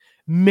draft,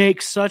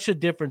 make such a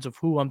difference of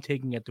who I'm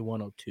taking at the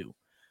 102.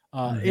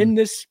 In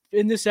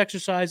this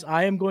exercise,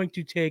 I am going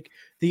to take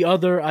the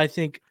other, I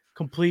think,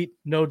 complete,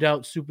 no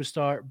doubt,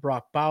 superstar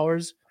Brock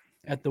Bowers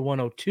at the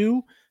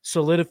 102,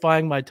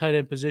 solidifying my tight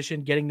end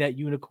position, getting that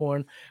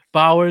unicorn.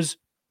 Bowers,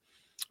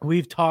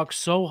 we've talked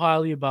so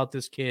highly about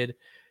this kid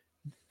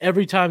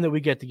every time that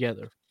we get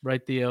together,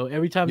 right, Theo?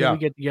 Every time that we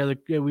get together,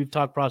 we've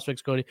talked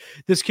prospects, Cody.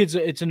 This kid's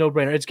it's a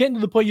no-brainer. It's getting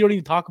to the point you don't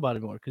even talk about it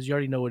anymore because you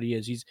already know what he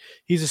is.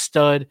 He's a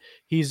stud.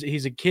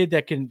 He's a kid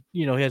that can,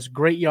 he has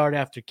great yard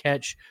after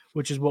catch,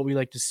 which is what we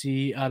like to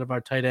see out of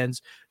our tight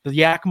ends. The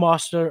Yak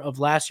Monster of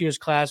last year's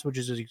class, which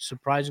is a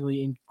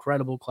surprisingly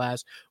incredible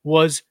class,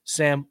 was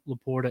Sam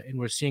Laporta, and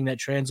we're seeing that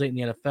translate in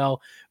the NFL.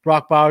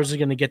 Brock Bowers is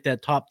going to get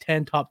that top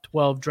 10, top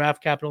 12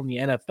 draft capital in the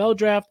NFL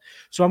draft,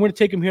 so I'm going to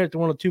take him here at the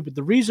 102. But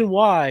the reason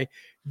why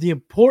the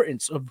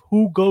importance of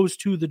who goes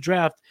to the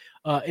draft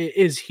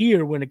is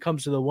here when it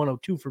comes to the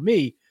 102 for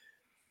me.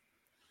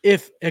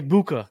 If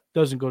Egbuka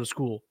doesn't go to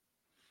school,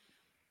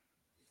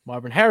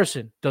 Marvin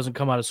Harrison doesn't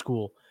come out of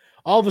school,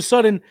 all of a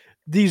sudden,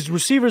 these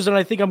receivers that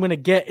I think I'm going to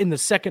get in the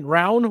second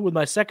round with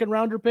my second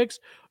rounder picks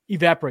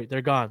evaporate.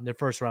 They're gone. They're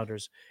first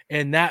rounders.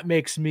 And that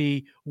makes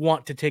me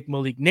want to take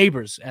Malik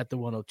Neighbors at the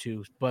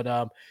 102.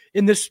 But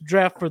in this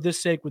draft, for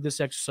this sake, with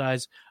this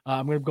exercise,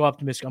 I'm going to go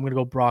optimistic. I'm going to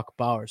go Brock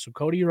Bowers. So,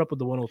 Cody, you're up with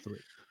the 103.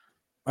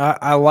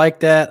 I like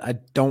that. I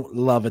don't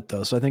love it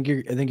though. So I think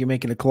you're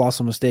making a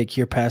colossal mistake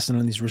here passing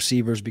on these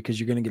receivers because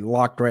you're going to get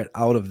locked right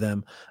out of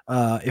them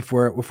if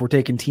we're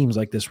taking teams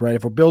like this, right?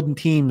 If we're building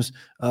teams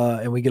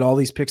and we get all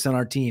these picks on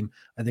our team,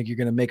 I think you're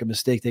going to make a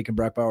mistake taking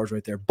Brock Bowers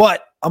right there.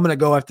 But I'm going to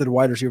go after the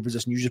wide receiver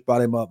position. You just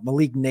brought him up,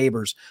 Malik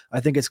Neighbors. I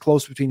think it's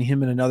close between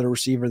him and another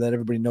receiver that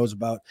everybody knows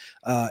about,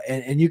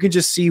 and you can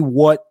just see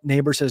what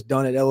Neighbors has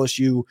done at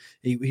LSU.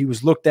 He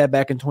was looked at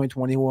back in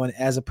 2021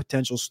 as a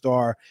potential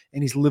star,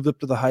 and he's lived up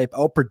to the hype,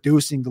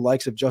 outproducing the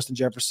likes of Justin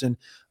Jefferson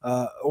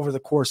over the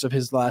course of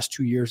his last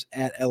 2 years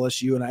at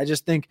LSU. And I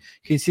just think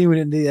continuing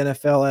into the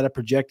NFL at a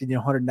projected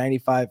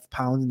 195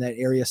 pounds in that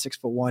area,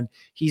 6'1",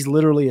 he's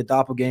literally a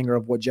doppelganger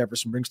of what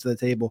Jefferson brings to the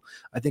table.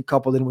 I think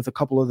coupled in with a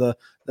couple of the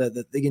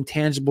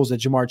intangibles that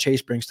Jamar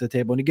Chase brings to the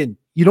table. And again,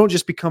 you don't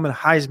just become a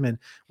Heisman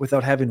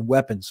without having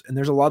weapons. And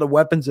there's a lot of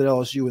weapons at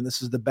LSU, and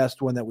this is the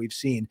best one that we've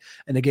seen.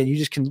 And again, you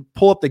just can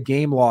pull up the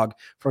game log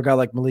for a guy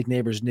like Malik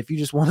Neighbors. And if you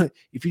just want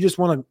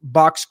to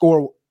box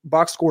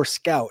score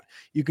scout,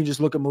 you can just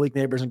look at Malik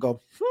Neighbors and go,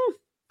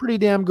 pretty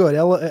damn good.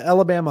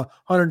 Alabama,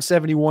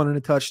 171 and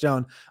a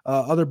touchdown.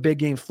 Other big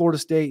games, Florida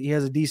State, he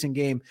has a decent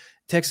game.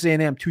 Texas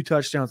A&M, 2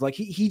 touchdowns. Like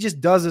he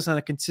just does this on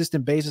a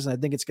consistent basis, and I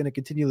think it's going to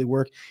continually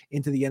work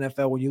into the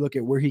NFL when you look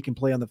at where he can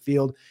play on the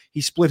field. He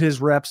split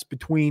his reps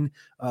between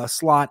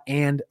slot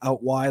and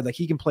out wide. Like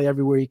he can play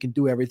everywhere. He can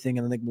do everything,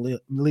 and I think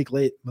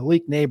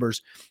Malik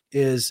Neighbors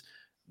is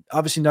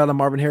obviously not on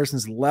Marvin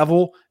Harrison's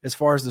level as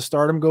far as the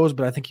stardom goes,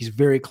 but I think he's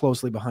very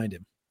closely behind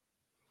him.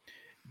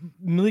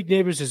 Malik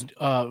Neighbors is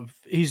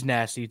he's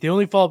nasty. The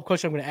only follow-up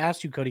question I'm going to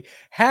ask you, Cody,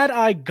 had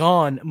I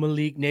gone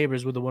Malik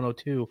Neighbors with the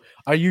 102,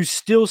 are you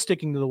still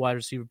sticking to the wide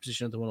receiver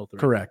position at the 103?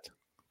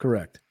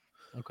 Correct.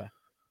 Okay.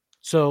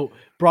 So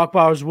Brock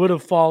Bowers would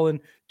have fallen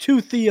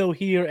to Theo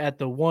here at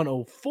the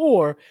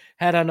 104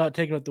 had I not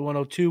taken it at the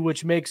 102,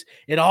 which makes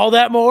it all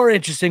that more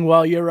interesting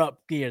while you're up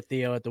here,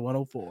 Theo, at the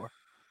 104.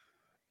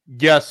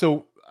 Yeah,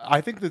 so I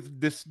think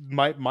that this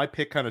my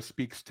pick kind of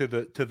speaks to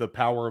the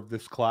power of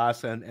this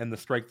class and the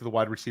strength of the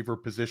wide receiver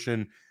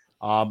position.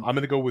 I'm going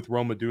to go with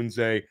Rome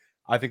Odunze.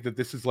 I think that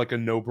this is like a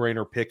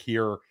no-brainer pick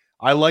here.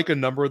 I like a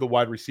number of the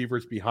wide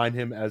receivers behind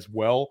him as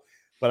well,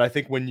 but I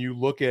think when you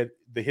look at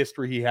the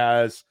history he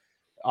has,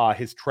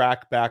 his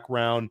track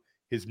background,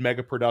 his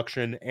mega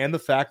production, and the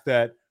fact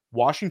that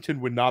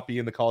Washington would not be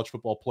in the college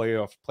football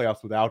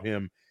playoffs without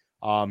him.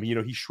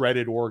 He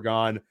shredded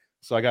Oregon.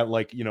 So I got a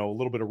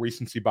little bit of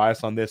recency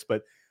bias on this,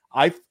 but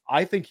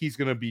I think he's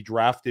going to be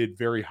drafted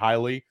very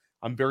highly.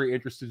 I'm very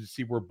interested to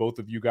see where both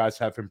of you guys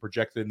have him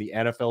projected in the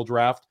NFL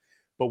draft.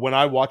 But when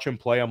I watch him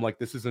play, I'm like,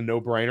 this is a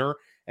no-brainer.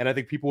 And I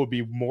think people would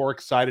be more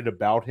excited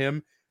about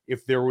him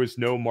if there was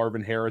no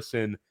Marvin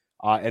Harrison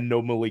and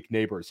no Malik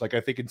Neighbors. Like,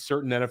 I think in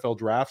certain NFL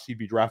drafts, he'd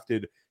be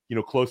drafted,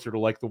 closer to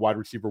like the wide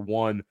receiver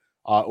 1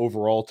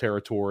 overall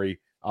territory,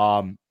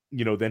 than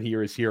he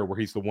is here, where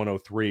he's the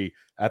 103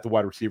 at the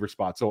wide receiver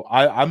spot. So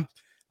I'm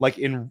like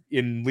in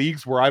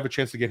leagues where I have a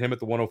chance to get him at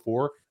the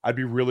 104, I'd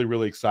be really,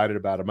 really excited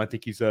about him. I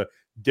think he's a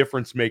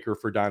difference maker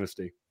for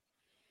Dynasty.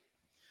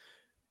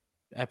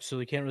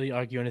 Absolutely. Can't really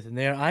argue anything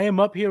there. I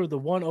am up here with the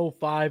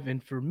 105.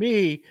 And for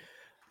me,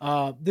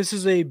 this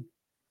is a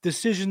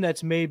decision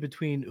that's made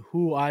between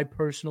who I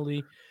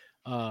personally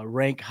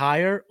rank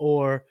higher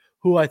or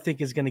who I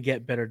think is going to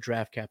get better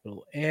draft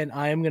capital. And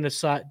I am going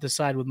to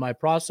decide with my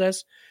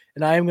process.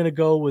 And I am going to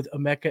go with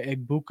Emeka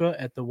Egbuka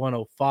at the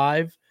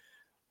 105.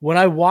 When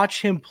I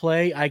watch him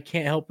play, I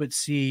can't help but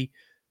see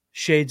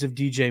shades of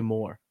DJ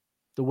Moore,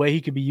 the way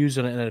he could be used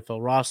on an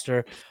NFL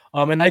roster.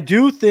 And I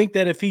do think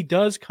that if he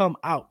does come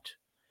out,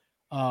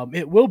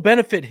 it will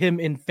benefit him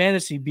in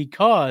fantasy,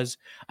 because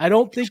I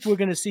don't think we're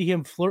going to see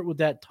him flirt with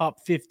that top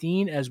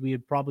 15 as we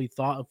had probably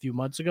thought a few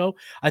months ago.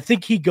 I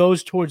think he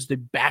goes towards the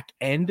back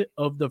end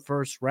of the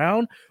first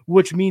round,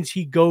 which means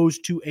he goes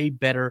to a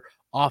better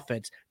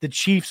offense. The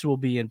Chiefs will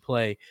be in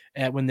play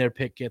when their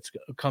pick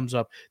comes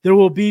up. There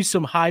will be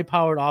some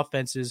high-powered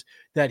offenses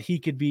that he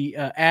could be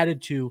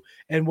added to.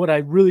 And what I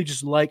really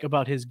just like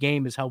about his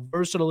game is how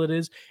versatile it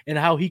is and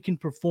how he can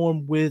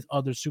perform with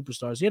other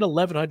superstars. He had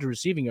 1,100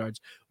 receiving yards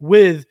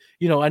with,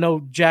 I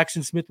know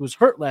Jackson Smith was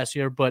hurt last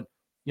year, but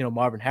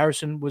Marvin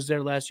Harrison was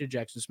there last year.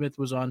 Jackson Smith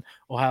was on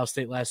Ohio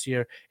State last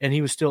year, and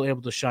he was still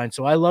able to shine.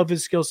 So I love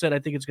his skill set. I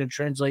think it's going to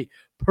translate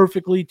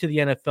perfectly to the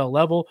NFL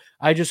level.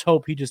 I just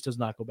hope he just does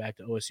not go back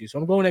to OSU. So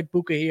I'm going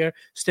Egbuka here,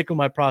 stick with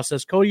my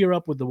process. Cody, you're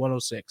up with the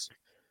 106.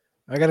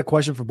 I got a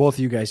question for both of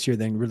you guys here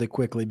then really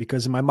quickly,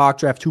 because in my mock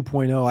draft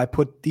 2.0, I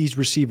put these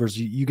receivers.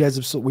 You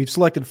guys we've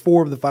selected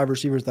 4 of the 5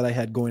 receivers that I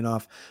had going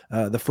off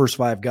the first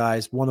 5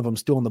 guys. One of them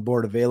still on the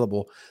board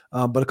available.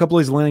 But a couple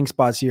of these landing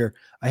spots here.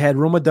 I had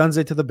Roma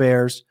Dunze to the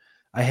Bears.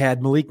 I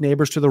had Malik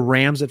Neighbors to the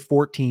Rams at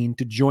 14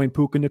 to join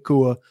Puka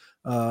Nacua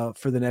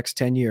for the next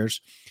 10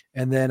 years.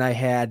 And then I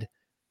had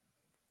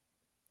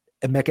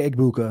Emeka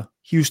Egbuka,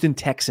 Houston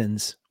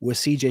Texans, with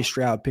CJ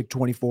Stroud, pick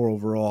 24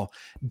 overall.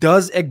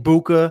 Does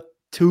Egbuka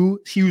to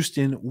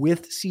Houston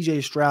with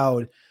CJ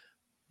Stroud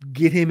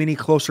get him any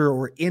closer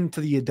or into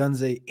the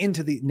Dunze,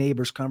 into the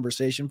Neighbors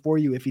conversation for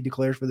you if he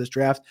declares for this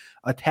draft,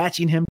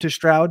 attaching him to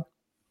Stroud?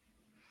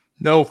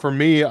 No, for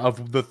me,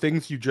 of the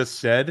things you just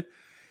said,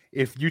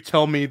 if you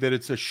tell me that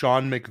it's a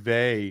Sean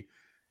McVay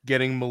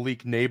getting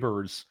Malik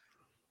Neighbors,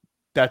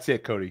 that's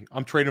it, Cody.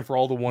 I'm trading for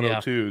all the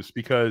 102s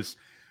because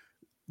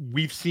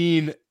we've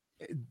seen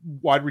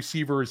wide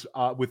receivers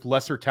with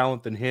lesser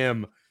talent than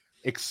him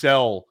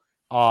excel.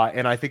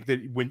 And I think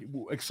that when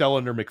excel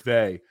under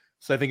McVay.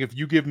 So I think if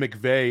you give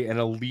McVay an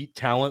elite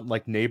talent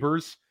like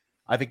Neighbors,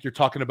 I think you're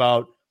talking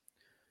about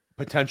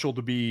potential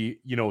to be,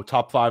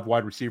 top 5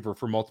 wide receiver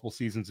for multiple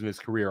seasons in his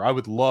career. I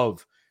would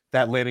love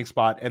that landing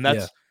spot. And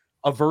that's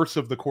a verse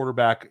of the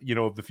quarterback,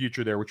 of the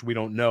future there, which we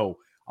don't know.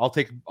 I'll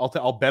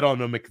bet on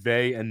a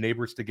McVay and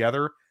Neighbors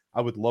together.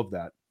 I would love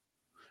that.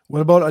 What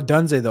about a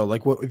Dunze though?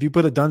 Like, what if you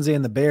put a Dunze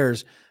in the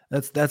Bears?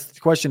 That's the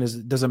question: is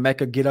does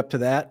Emeka get up to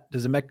that?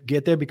 Does Emeka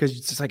get there? Because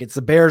it's just like it's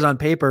the Bears on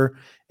paper,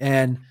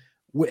 and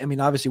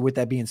obviously, with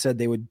that being said,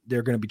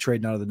 they're going to be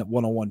trading out of the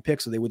 101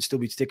 pick, so they would still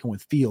be sticking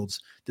with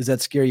Fields. Does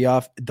that scare you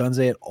off,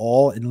 Dunze, at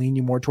all, and lean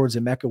you more towards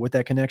Emeka with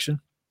that connection?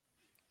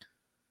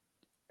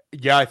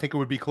 Yeah, I think it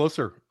would be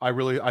closer. I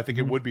think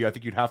it would be. I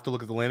think you'd have to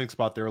look at the landing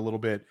spot there a little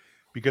bit,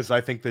 because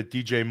I think that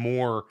DJ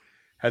Moore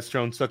has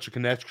shown such a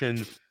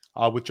connection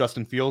with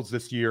Justin Fields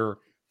this year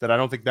that I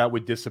don't think that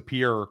would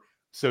disappear.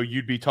 So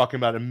you'd be talking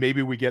about, and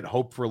maybe we get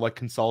hope for like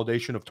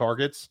consolidation of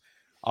targets,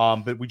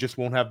 but we just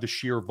won't have the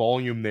sheer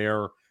volume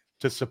there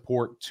to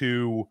support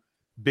 2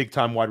 big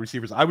time wide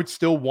receivers. I would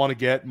still want to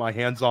get my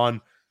hands on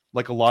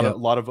like a lot of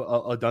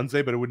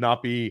Dunze, but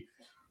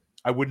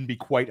I wouldn't be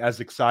quite as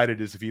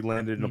excited as if he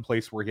landed in a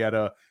place where he had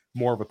a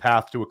more of a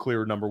path to a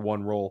clear number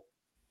 1 role.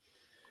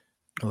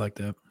 I like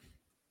that.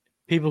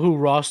 People who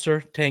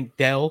roster Tank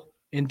Dell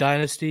in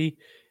Dynasty,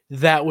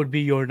 that would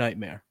be your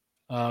nightmare,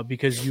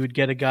 because you would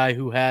get a guy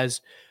who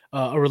has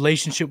a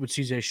relationship with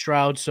CJ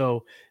Stroud.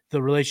 So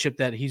the relationship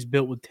that he's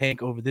built with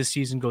Tank over this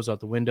season goes out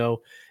the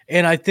window.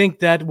 And I think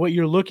that what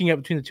you're looking at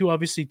between the two,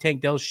 obviously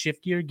Tank Dell's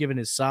shiftier given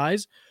his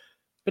size,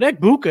 but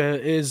Egbuka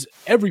is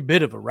every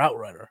bit of a route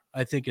runner,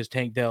 I think, as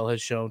Tank Dell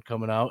has shown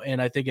coming out.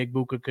 And I think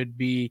Egbuka could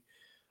be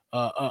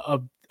a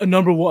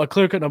number 1, a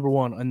clear-cut number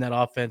 1 in that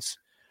offense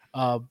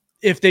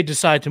if they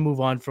decide to move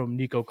on from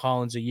Nico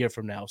Collins a year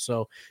from now.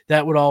 So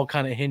that would all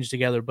kind of hinge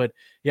together. But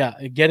yeah,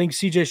 getting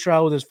CJ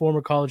Stroud with his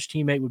former college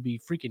teammate would be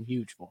freaking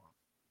huge for him.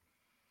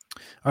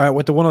 All right,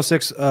 with the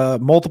 106,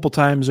 multiple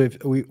times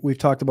we've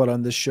talked about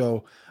on this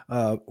show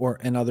or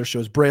in other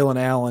shows,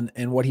 Braylon Allen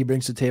and what he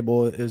brings to the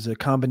table is a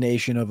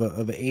combination of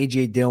a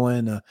A.J.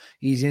 Dillon.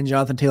 He's in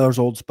Jonathan Taylor's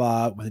old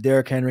spot with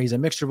Derrick Henry. He's a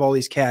mixture of all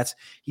these cats.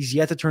 He's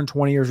yet to turn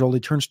 20 years old. He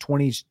turns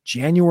 20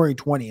 January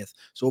 20th,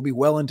 so we'll be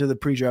well into the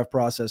pre-draft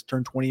process,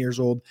 turn 20 years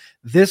old.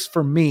 This,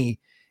 for me,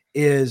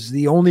 is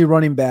the only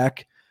running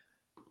back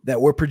that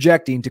we're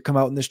projecting to come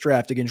out in this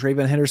draft. Again,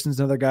 Trayvon Henderson's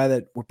another guy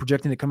that we're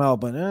projecting to come out,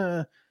 but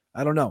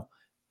I don't know.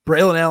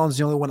 Braylon Allen's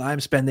the only one I'm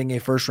spending a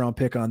first-round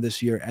pick on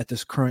this year at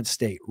this current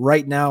state.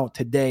 Right now,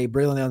 today,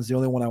 Braylon Allen's the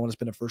only one I want to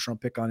spend a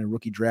first-round pick on in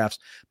rookie drafts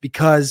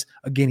because,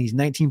 again, he's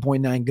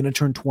 19.9, going to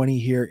turn 20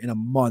 here in a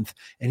month,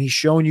 and he's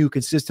shown you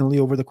consistently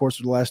over the course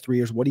of the last 3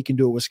 years what he can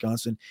do at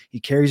Wisconsin. He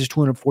carries his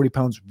 240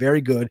 pounds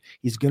very good.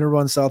 He's going to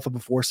run south of a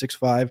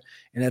 4.65,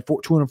 and at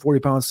 240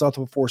 pounds, south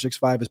of a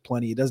 4.65 is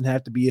plenty. It doesn't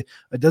have to be a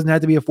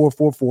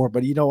 4.44,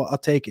 but I'll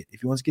take it. If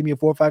he wants to give me a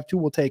 4.52,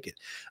 we'll take it.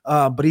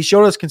 But he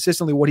showed us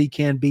consistently what he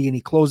can be, and he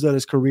closed out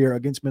his career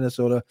against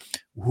Minnesota,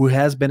 who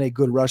has been a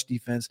good rush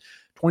defense.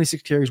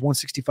 26 carries,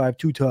 165,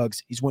 2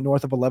 tugs. He's went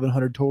north of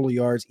 1,100 total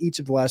yards each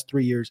of the last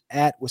 3 years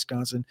at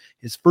Wisconsin.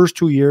 His first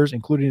 2 years,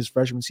 including his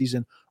freshman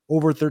season,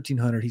 over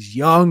 1,300. He's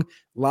young,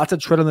 lots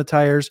of tread on the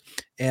tires,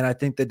 and I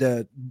think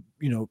that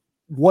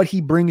what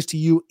he brings to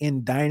you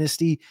in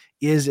Dynasty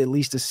is at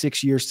least a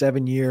 6-year,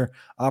 7-year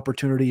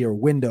opportunity or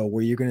window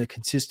where you're going to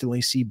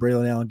consistently see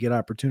Braylon Allen get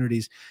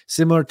opportunities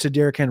similar to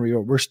Derrick Henry.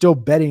 We're still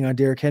betting on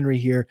Derrick Henry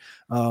here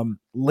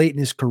late in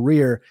his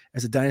career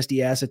as a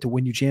Dynasty asset to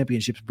win you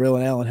championships.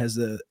 Braylon Allen has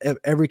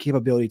every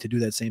capability to do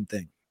that same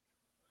thing.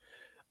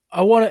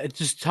 I want to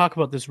just talk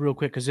about this real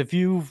quick because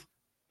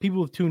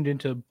people have tuned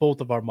into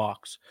both of our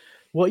mocks,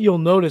 what you'll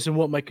notice and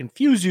what might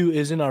confuse you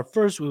is in our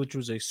first, which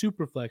was a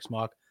super flex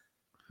mock,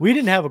 we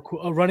didn't have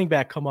a running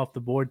back come off the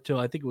board till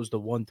I think it was the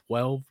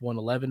 112,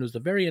 111. It was the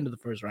very end of the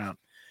first round.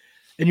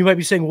 And you might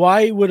be saying,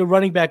 why would a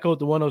running back go at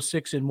the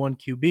 106 in one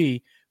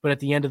QB, but at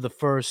the end of the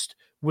first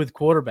with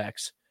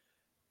quarterbacks?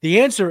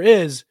 The answer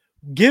is,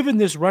 given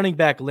this running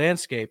back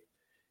landscape,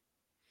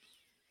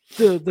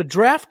 the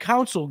draft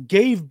council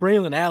gave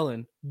Braylon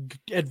Allen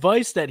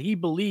advice that he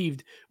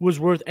believed was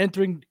worth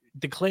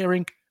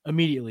declaring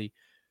immediately.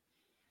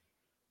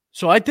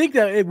 So I think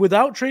that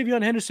without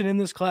TreVeyon Henderson in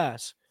this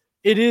class,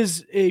 it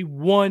is a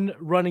one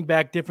running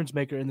back difference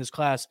maker in this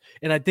class.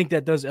 And I think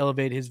that does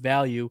elevate his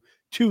value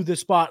to the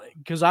spot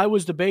because I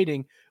was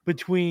debating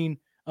between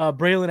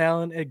Braylon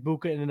Allen,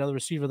 Egbuka, and another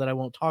receiver that I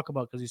won't talk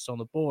about because he's still on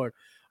the board.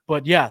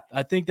 But yeah,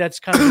 I think that's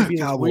kind of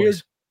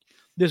weird.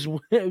 This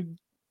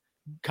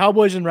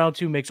Cowboys in round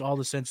 2 makes all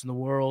the sense in the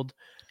world.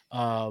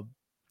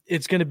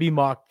 It's going to be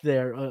mocked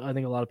there. I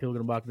think a lot of people are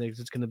going to mock it.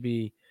 It's going to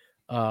be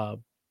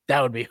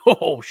that would be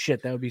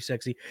that would be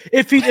sexy.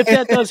 If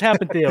that does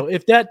happen, Theo,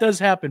 if that does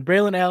happen,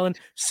 Braylon Allen,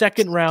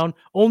 second round,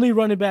 only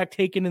running back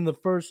taken in the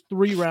first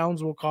 3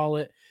 rounds, we'll call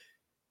it.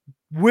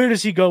 Where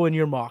does he go in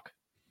your mock?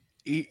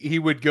 He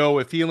would go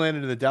if he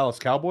landed in the Dallas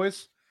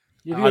Cowboys.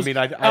 I would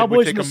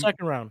take in the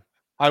second round.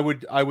 I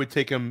would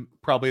take him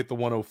probably at the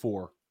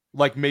 104,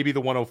 like maybe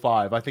the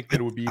 105. I think that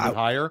it would be even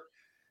higher.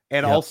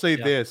 And I'll say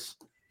this: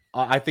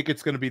 I think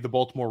it's going to be the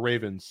Baltimore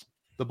Ravens.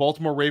 The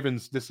Baltimore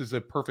Ravens. This is a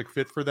perfect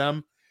fit for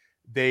them.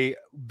 They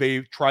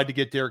tried to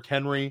get Derrick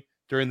Henry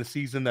during the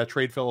season. That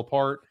trade fell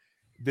apart.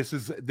 This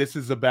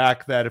is a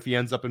back that if he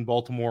ends up in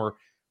Baltimore,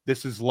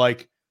 this is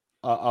like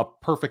a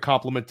perfect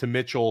complement to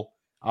Mitchell.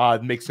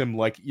 Makes him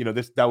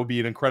that would be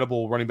an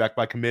incredible running back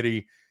by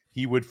committee.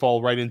 He would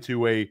fall right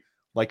into a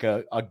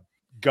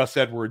Gus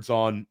Edwards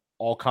on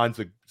all kinds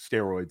of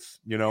steroids,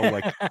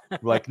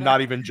 like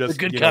not even just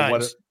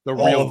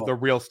the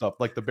real stuff,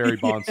 like the Barry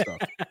Bonds stuff.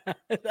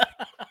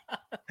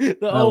 The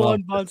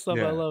 01 Bond stuff,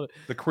 yeah. I love it.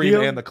 The cream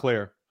and the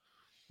clear.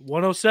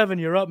 107,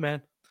 you're up,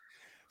 man.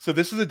 So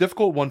this is a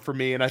difficult one for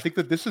me, and I think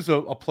that this is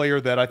a player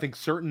that I think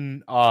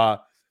certain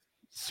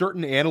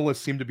analysts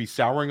seem to be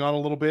souring on a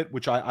little bit,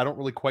 which I don't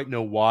really quite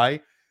know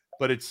why,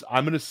 but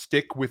I'm going to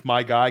stick with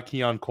my guy,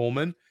 Keon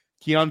Coleman.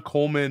 Keon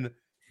Coleman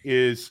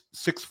is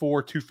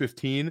 6'4",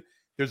 215.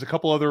 There's a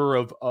couple other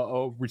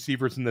of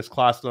receivers in this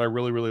class that I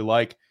really, really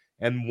like,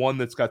 and one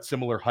that's got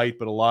similar height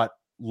but a lot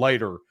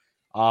lighter.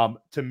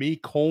 To me,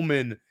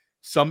 Coleman,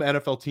 some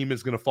NFL team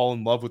is going to fall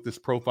in love with this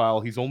profile.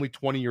 He's only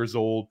 20 years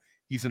old.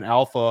 He's an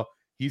alpha.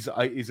 He's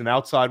an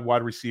outside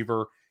wide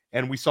receiver,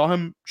 and we saw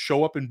him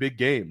show up in big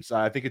games.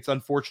 I think it's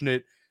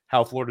unfortunate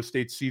how Florida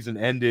State's season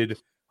ended,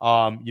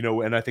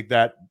 and I think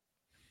that,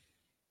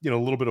 a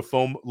little bit of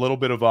foam, a little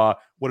bit of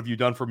what have you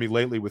done for me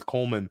lately with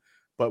Coleman?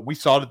 But we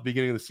saw it at the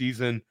beginning of the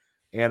season,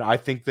 and I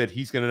think that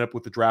he's going to end up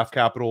with the draft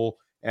capital,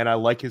 and I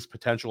like his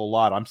potential a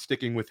lot. I'm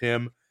sticking with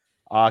him.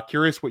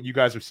 Curious what you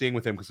guys are seeing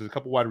with him because there's a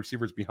couple wide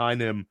receivers behind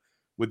him.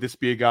 Would this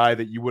be a guy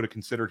that you would have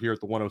considered here at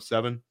the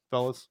 107,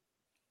 fellas?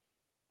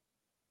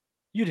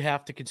 You'd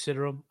have to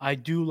consider him. I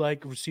do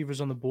like receivers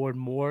on the board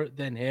more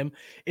than him.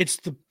 It's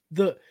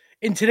the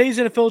in today's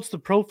NFL, it's the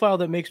profile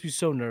that makes me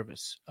so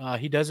nervous.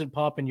 He doesn't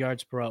pop in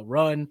yards per out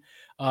run.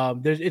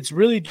 It's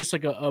really just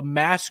like a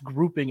mass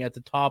grouping at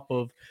the top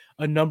of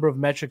a number of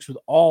metrics with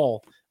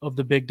all of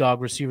the big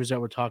dog receivers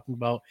that we're talking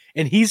about.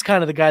 And he's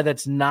kind of the guy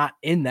that's not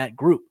in that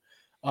group.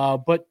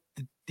 But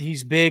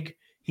he's big.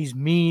 He's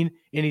mean,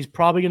 and he's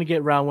probably going to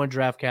get round one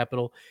draft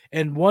capital.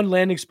 And one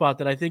landing spot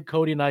that I think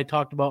Cody and I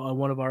talked about on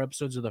one of our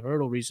episodes of The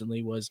Hurdle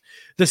recently was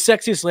the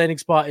sexiest landing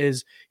spot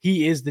is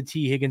he is the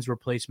T. Higgins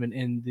replacement,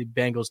 and the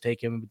Bengals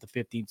take him with the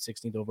 15th,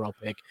 16th overall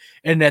pick.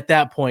 And at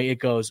that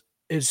point,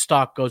 his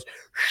stock goes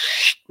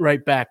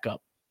right back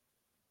up.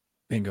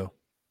 Bingo.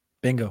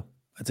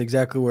 That's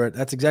exactly where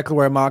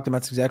I mocked him.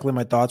 That's exactly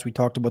my thoughts. We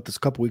talked about this a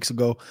couple weeks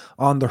ago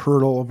on The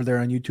Hurdle over there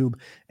on YouTube.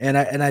 And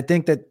I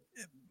think that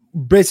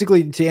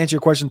basically, to answer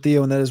your question,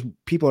 Theo, and that is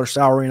people are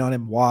souring on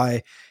him.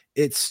 Why?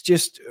 It's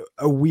just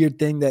a weird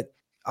thing that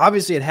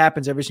obviously it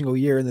happens every single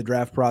year in the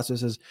draft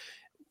process. Is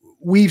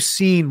we've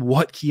seen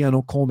what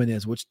Keanu Coleman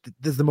is, which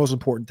is the most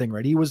important thing,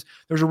 right?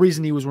 There's a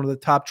reason he was one of the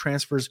top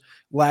transfers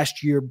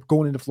last year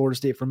going into Florida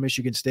State from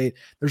Michigan State.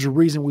 There's a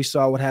reason we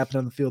saw what happened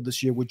on the field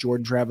this year with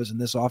Jordan Travis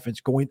and this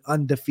offense going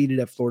undefeated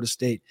at Florida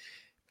State.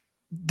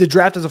 The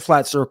draft is a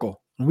flat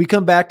circle. When we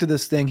come back to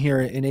this thing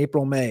here in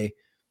April, May,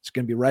 it's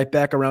going to be right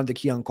back around to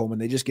Keanu Coleman.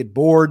 They just get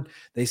bored.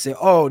 They say,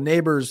 oh,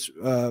 neighbors,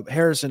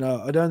 Harrison,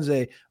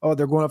 Odunze, oh,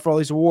 they're going up for all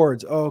these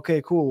awards. Oh,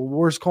 okay, cool.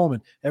 Where's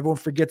Coleman? Everyone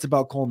forgets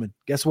about Coleman.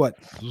 Guess what?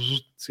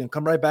 It's going to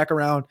come right back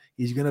around.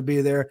 He's going to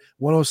be there.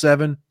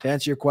 107, to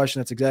answer your question,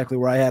 that's exactly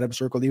where I had him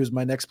circled. He was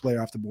my next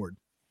player off the board.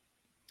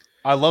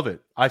 I love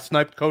it. I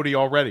sniped Cody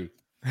already.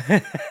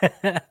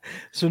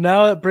 So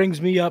now it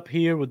brings me up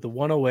here with the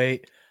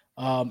 108.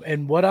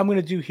 And what I'm going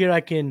to do here,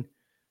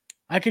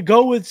 I could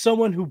go with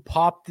someone who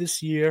popped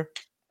this year,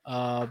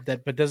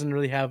 but doesn't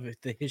really have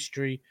the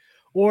history,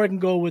 or I can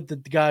go with the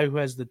guy who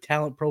has the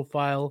talent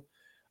profile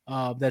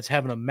that's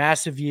having a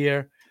massive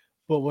year.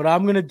 But what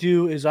I'm going to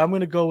do is I'm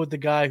going to go with the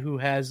guy who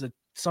has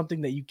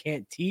something that you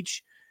can't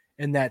teach,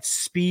 and that's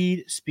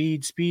speed.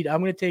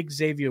 I'm going to take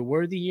Xavier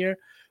Worthy here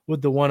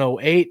with the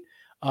 108.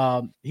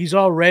 He's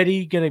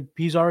already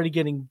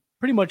getting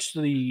pretty much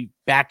the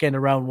back end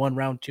of round 1,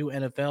 round 2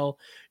 NFL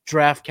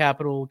draft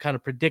capital kind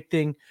of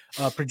projection,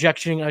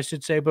 I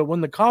should say. But when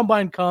the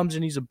combine comes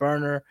and he's a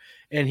burner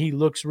and he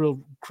looks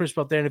real crisp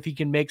out there, and if he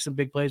can make some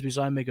big plays, we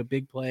saw him make a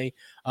big play,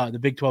 the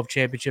Big 12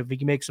 championship, if he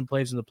can make some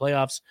plays in the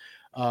playoffs,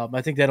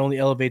 I think that only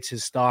elevates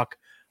his stock.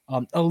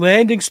 A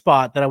landing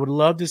spot that I would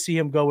love to see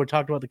him go. We're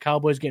talking about the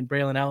Cowboys getting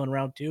Braylon Allen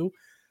round 2.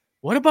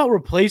 What about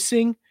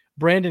replacing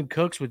Brandon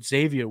Cooks with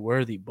Xavier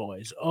Worthy,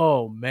 boys?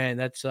 Oh, man,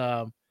 that's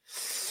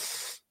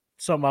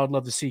something I would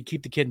love to see.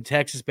 Keep the kid in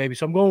Texas, baby.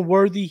 So I'm going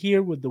Worthy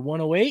here with the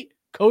 108.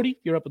 Cody,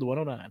 you're up with the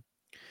 109.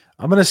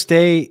 I'm going to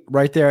stay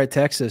right there at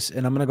Texas,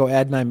 and I'm going to go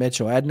Adonai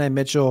Mitchell. Adonai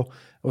Mitchell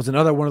was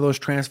another one of those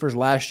transfers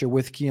last year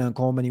with Keanu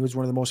Coleman. He was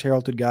one of the most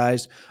heralded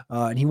guys,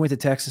 and he went to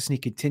Texas, and he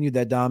continued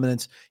that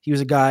dominance. He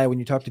was a guy, when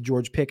you talk to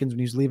George Pickens when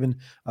he was leaving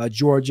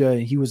Georgia,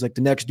 and he was like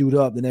the next dude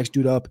up. The next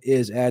dude up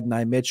is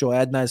Adonai Mitchell.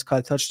 Adonai's caught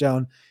a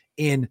touchdown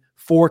in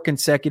 4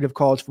 consecutive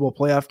college football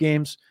playoff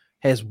games,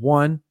 has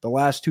won the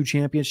last 2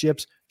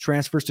 championships,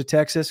 transfers to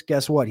Texas.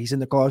 Guess what? He's in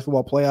the college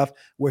football playoff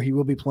where he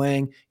will be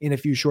playing in a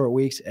few short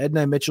weeks.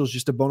 Adonai Mitchell is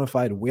just a bona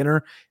fide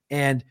winner.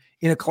 And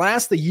in a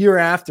class the year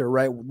after,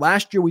 right?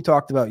 Last year we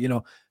talked about,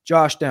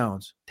 Josh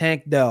Downs,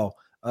 Tank Dell,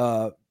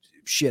 I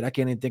can't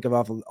even think of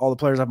all the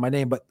players off my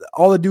name, but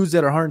all the dudes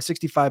that are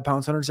 165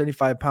 pounds,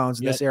 175 pounds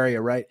in this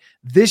area, right?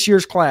 This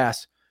year's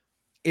class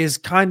is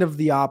kind of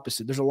the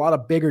opposite. There's a lot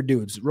of bigger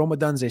dudes. Rome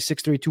Odunze,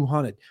 6'3",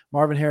 200.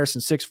 Marvin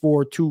Harrison,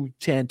 6'4",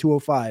 210,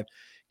 205.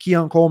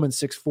 Keanu Coleman,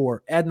 6'4".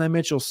 Adonai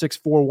Mitchell, 6'4",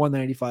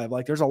 195.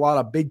 Like, there's a lot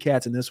of big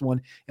cats in this one.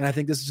 And I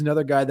think this is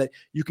another guy that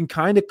you can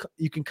kind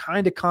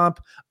of comp,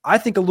 I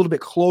think, a little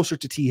bit closer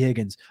to T.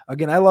 Higgins.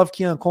 Again, I love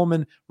Keanu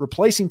Coleman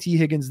replacing T.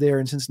 Higgins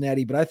there in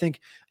Cincinnati, but I think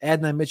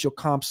Adonai Mitchell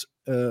comps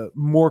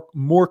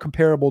more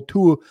comparable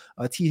to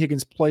T.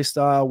 Higgins' play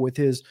style with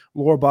his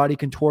lower body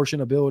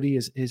contortion ability,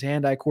 his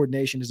hand-eye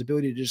coordination, his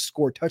ability to just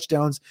score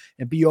touchdowns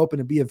and be open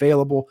and be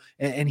available.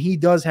 And he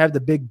does have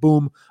the big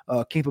boom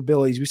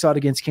capabilities. We saw it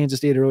against Kansas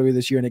State earlier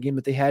this year in a game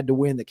that they had to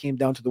win, that came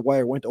down to the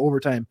wire, went to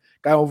overtime.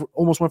 Guy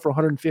almost went for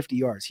 150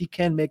 yards. He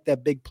can make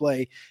that big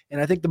play. And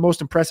I think the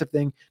most impressive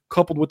thing,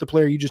 coupled with the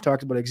player you just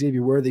talked about,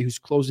 Xavier Worthy, who's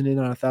closing in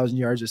on 1,000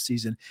 yards this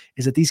season,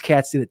 is that these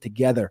cats did it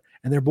together.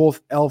 And they're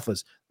both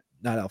alphas.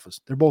 Not alphas.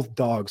 They're both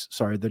dogs.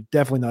 Sorry, they're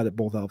definitely not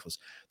both alphas.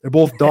 They're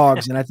both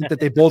dogs, and I think that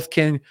they both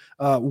can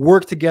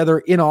work together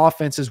in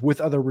offenses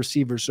with other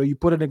receivers. So you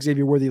put an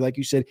Xavier Worthy, like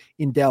you said,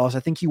 in Dallas. I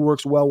think he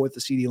works well with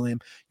the CeeDee Lamb.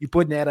 You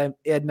put an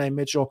Adonai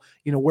Mitchell,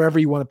 wherever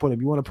you want to put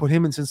him. You want to put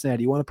him in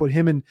Cincinnati. You want to put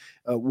him in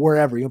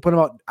wherever. You want to put him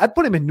out. I'd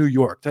put him in New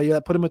York. Tell you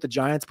that. Put him with the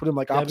Giants. Put him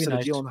like opposite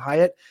of Jalen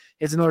Hyatt.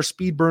 It's another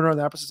speed burner on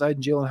the opposite side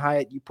in Jalen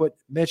Hyatt. You put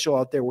Mitchell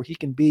out there where he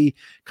can be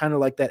kind of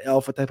like that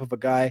alpha type of a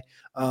guy.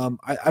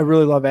 I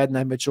really love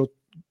Adonai Mitchell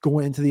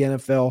going into the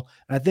NFL.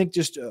 And I think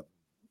just a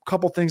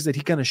couple things that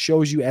he kind of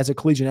shows you as a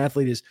collegiate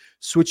athlete is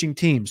switching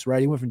teams,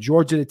 right? He went from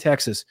Georgia to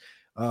Texas,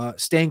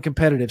 staying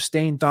competitive,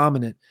 staying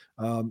dominant,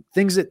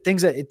 things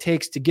that it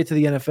takes to get to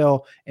the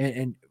NFL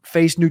and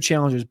face new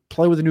challenges,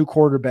 play with a new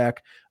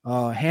quarterback,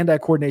 hand-eye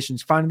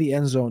coordinations, finding the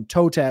end zone,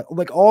 toe tap,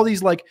 like all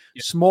these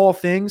small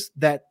things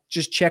that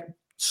just check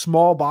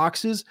small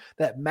boxes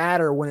that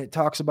matter when it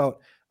talks about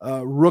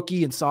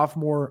rookie and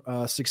sophomore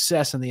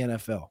success in the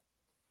NFL.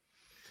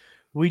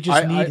 We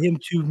just need him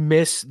to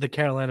miss the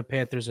Carolina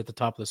Panthers at the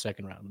top of the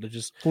second round. To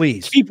just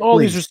please keep all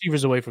these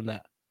receivers away from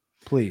that.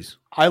 Please.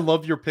 I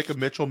love your pick of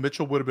Mitchell.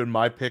 Mitchell would have been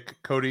my pick,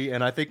 Cody.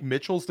 And I think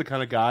Mitchell's the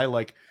kind of guy,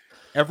 like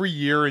every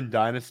year in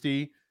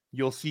Dynasty,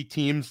 you'll see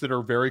teams that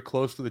are very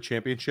close to the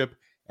championship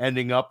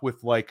ending up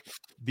with like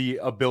the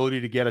ability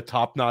to get a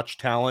top-notch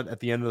talent at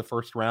the end of the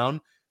first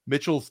round.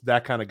 Mitchell's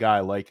that kind of guy.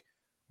 Like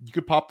you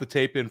could pop the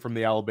tape in from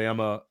the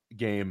Alabama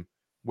game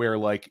where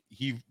like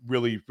he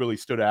really, really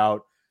stood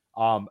out.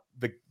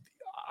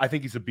 I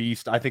think he's a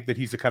beast. I think that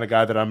he's the kind of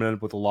guy that I'm going to end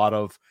up with a lot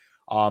of.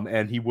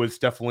 And he was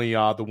definitely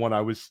the one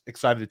I was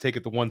excited to take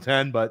at the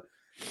 110. But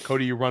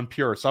Cody, you run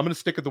pure, so I'm going to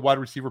stick at the wide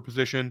receiver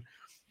position.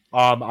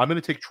 I'm going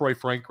to take Troy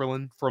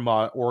Franklin from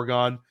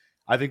Oregon.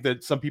 I think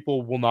that some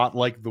people will not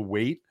like the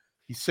weight.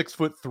 He's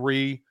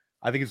 6'3".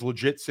 I think he's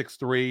legit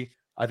 6'3".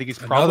 I think he's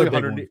probably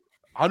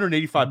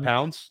 185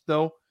 pounds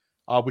though,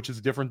 which is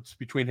the difference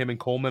between him and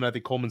Coleman. I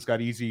think Coleman's got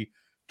easy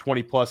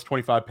 20 plus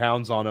 25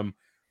 pounds on him.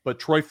 But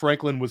Troy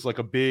Franklin was like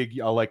a big,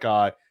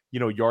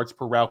 yards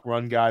per route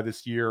run guy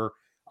this year.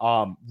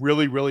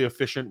 Really, really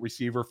efficient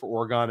receiver for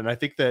Oregon. And I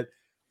think that,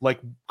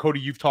 like, Cody,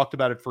 you've talked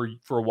about it for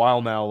a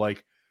while now.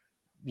 Like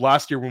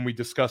last year when we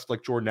discussed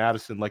like Jordan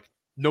Addison, like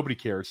nobody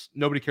cares.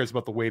 Nobody cares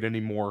about the weight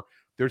anymore.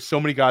 There's so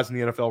many guys in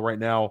the NFL right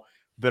now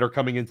that are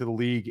coming into the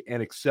league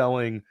and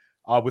excelling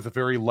with a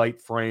very light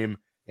frame.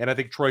 And I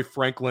think Troy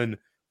Franklin,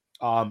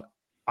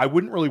 I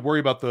wouldn't really worry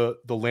about the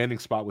landing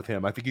spot with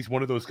him. I think he's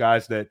one of those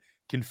guys that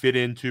can fit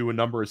into a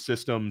number of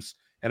systems,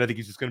 and I think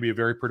he's just going to be a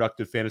very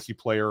productive fantasy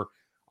player.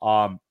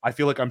 I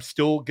feel like I'm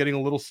still getting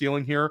a little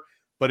ceiling here,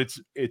 but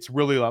it's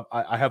really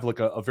I have like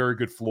a very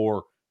good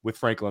floor with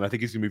Franklin. I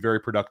think he's going to be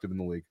very productive in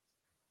the league.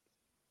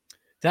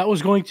 That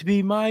was going to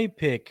be my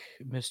pick,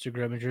 Mr.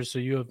 Grimminger. So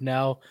you have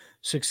now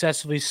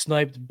successfully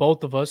sniped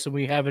both of us, and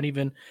we haven't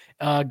even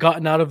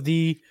gotten out of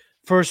the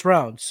first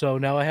round. So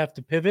now I have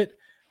to pivot.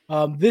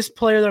 This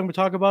player that I'm going to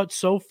talk about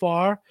so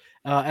far,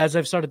 as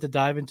I've started to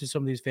dive into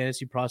some of these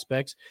fantasy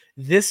prospects,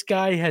 this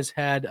guy has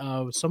had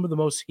some of the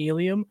most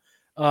helium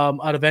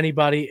out of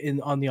anybody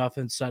on the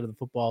offense side of the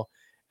football.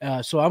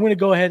 So I'm going to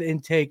go ahead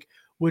and take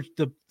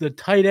the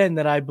tight end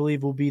that I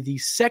believe will be the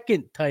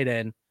second tight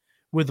end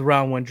with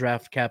round one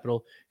draft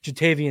capital,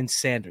 Ja'Tavion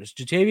Sanders.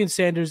 Ja'Tavion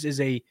Sanders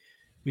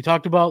we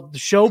talked about the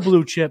show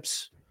Blue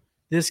Chips.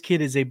 This kid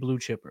is a blue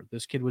chipper.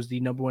 This kid was the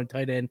number one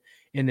tight end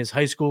in his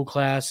high school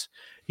class.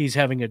 He's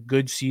having a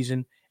good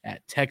season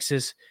at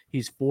Texas.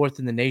 He's fourth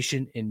in the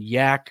nation in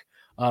yak.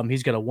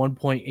 He's got a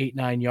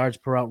 1.89 yards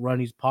per route run.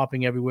 He's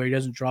popping everywhere. He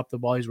doesn't drop the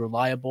ball. He's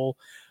reliable.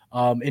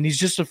 And he's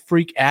just a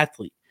freak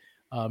athlete.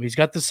 He's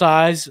got the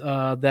size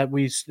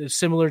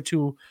similar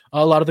to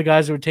a lot of the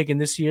guys that were taken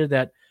this year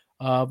that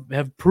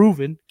have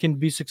proven can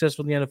be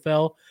successful in the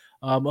NFL.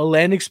 A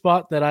landing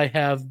spot that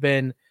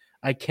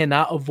I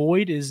cannot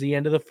avoid is the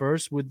end of the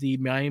first with the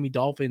Miami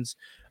Dolphins,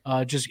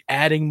 just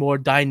adding more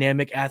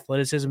dynamic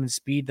athleticism and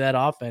speed to that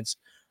offense.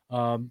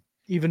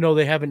 Even though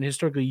they haven't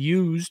historically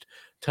used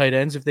tight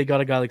ends, if they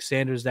got a guy like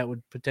Sanders, that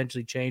would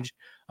potentially change.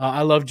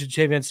 I love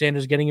Ja'Tavion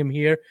Sanders, getting him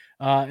here.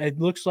 It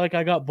looks like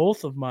I got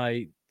both of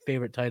my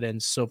favorite tight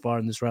ends so far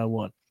in this round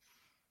one.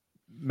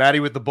 Maddie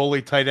with the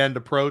bully tight end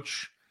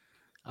approach.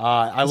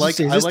 Is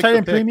this tight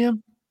end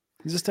premium?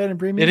 Is this tight end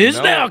premium? It is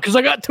now because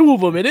I got two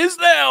of them. It is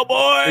now,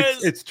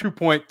 boys. It's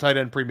 2-point tight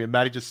end premium.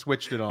 Maddie just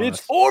switched it on.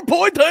 It's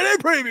 4-point tight end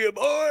premium,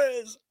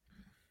 boys.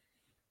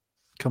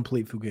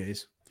 Complete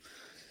fugazi.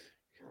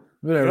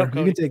 Whatever.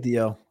 You can take the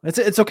L.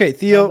 It's okay.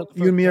 Theo,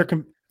 you and me are.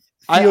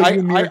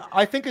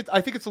 I think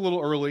it's a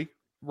little early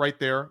right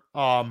there.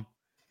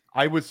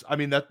 I was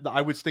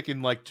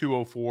thinking like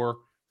 204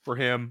 for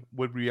him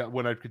would be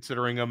when I'm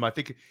considering him. I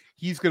think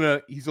he's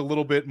a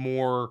little bit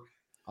more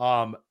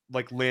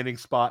like landing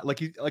spot.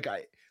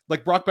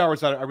 Like Brock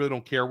Bowers, I really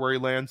don't care where he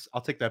lands. I'll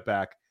take that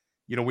back.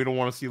 We don't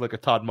want to see like a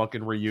Todd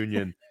Monken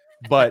reunion.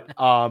 But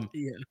like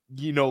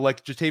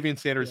Ja'Tavion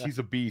Sanders, he's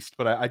a beast.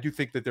 But I do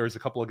think that there's a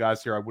couple of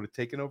guys here I would have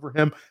taken over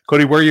him.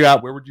 Cody, where are you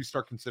at? Where would you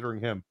start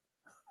considering him?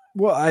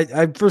 Well,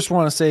 I first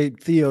want to say,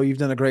 Theo, you've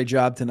done a great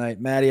job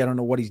tonight. Maddie, I don't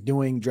know what he's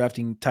doing,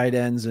 drafting tight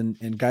ends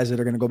and guys that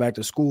are going to go back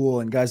to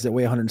school and guys that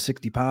weigh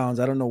 160 pounds.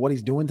 I don't know what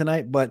he's doing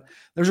tonight, but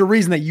there's a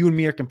reason that you and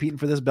me are competing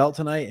for this belt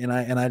tonight. And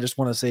I just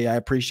want to say I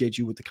appreciate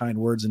you with the kind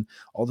words and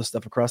all the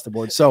stuff across the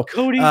board. So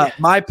Cody,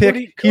 my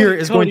pick here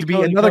is going to be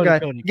another guy.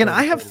 Again,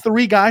 I have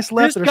three guys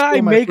left. This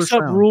guy makes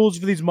up rules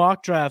for these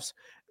mock drafts.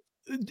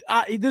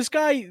 This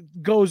guy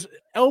goes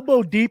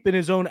elbow deep in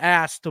his own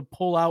ass to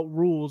pull out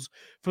rules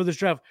for this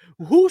draft.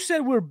 Who said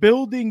we're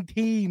building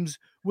teams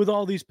with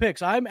all these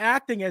picks? I'm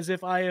acting as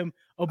if I am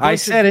a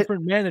bunch of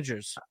different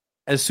managers.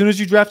 As soon as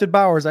you drafted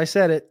Bowers, I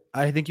said it.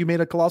 I think you made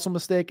a colossal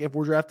mistake if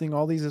we're drafting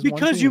all these as one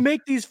because team. You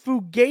make these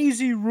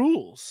fugazi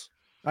rules.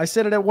 I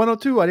said it at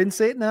 102. I didn't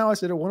say it now. I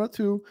said it at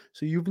 102.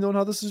 So you've known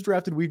how this is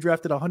drafted. We've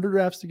drafted 100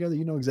 drafts together.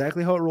 You know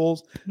exactly how it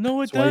rolls.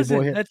 No, it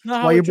doesn't. That's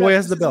not how your boy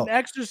has the belt. This is an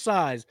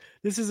exercise.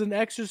 This is an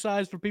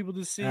exercise for people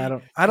to see. I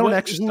don't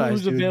exercise.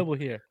 Who's dude. available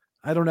here?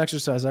 I don't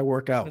exercise. I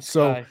work out. This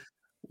so guy.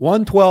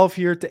 112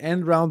 here to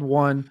end round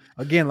one.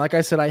 Again, like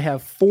I said, I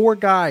have 4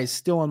 guys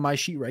still on my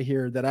sheet right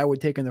here that I would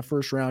take in the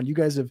first round. You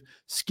guys have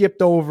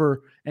skipped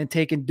over and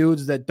taken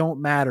dudes that don't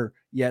matter.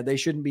 Yeah, they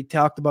shouldn't be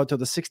talked about till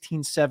the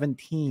 16,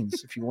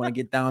 17s if you want to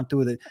get down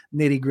to the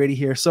nitty gritty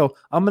here. So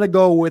I'm going to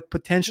go with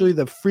potentially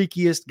the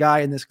freakiest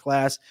guy in this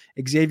class,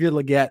 Xavier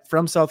Legette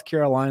from South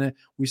Carolina.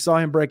 We saw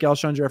him break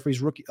Alshon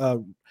Jeffrey's rookie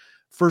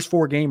first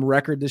 4-game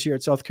record this year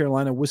at South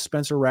Carolina with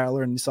Spencer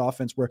Rattler in this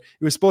offense, where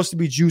it was supposed to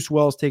be Juice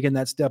Wells taking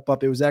that step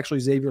up. It was actually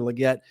Xavier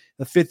Legette,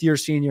 the 5th-year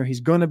senior. He's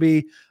going to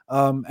be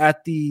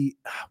at the,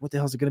 what the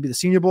hell is it going to be? The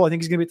Senior Bowl. I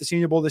think he's going to be at the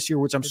Senior Bowl this year,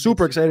 which I'm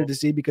super excited to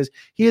see because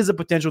he has the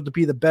potential to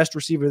be the best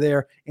receiver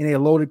there in a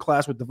loaded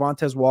class with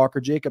Devontae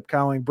Walker, Jacob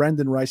Cowing,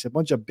 Brendan Rice, a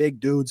bunch of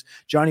big dudes,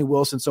 Johnny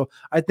Wilson. So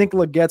I think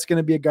Legette's going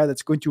to be a guy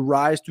that's going to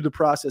rise through the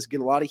process, get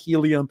a lot of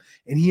helium,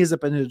 and he has a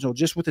potential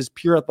just with his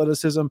pure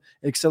athleticism,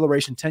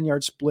 acceleration,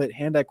 10-yard split,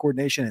 hand-eye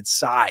coordination, and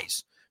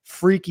size,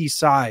 freaky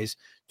size,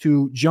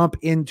 to jump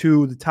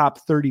into the top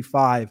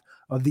 35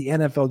 of the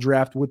NFL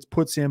draft, which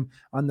puts him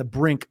on the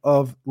brink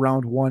of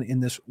round one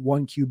in this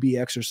 1 QB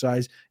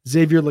exercise.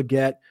 Xavier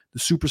Legette, the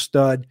super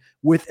stud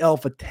with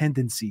alpha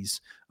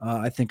tendencies.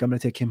 I think I'm going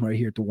to take him right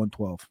here at the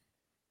 112.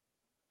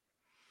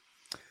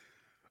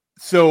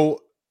 So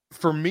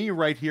for me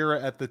right here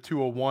at the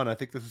 201, I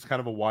think this is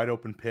kind of a wide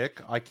open pick.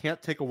 I can't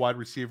take a wide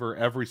receiver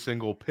every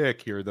single pick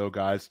here though,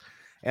 guys.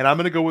 And I'm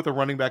going to go with a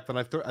running back that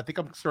I think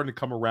I'm starting to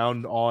come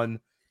around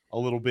on a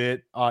little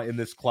bit in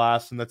this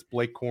class, and that's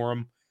Blake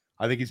Corum.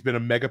 I think he's been a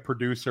mega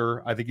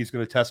producer. I think he's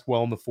going to test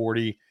well in the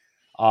 40.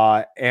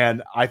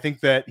 And I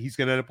think that he's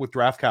going to end up with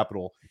draft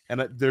capital.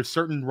 And there's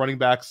certain running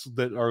backs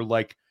that are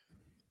like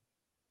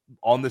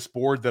on this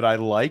board that I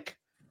like,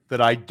 that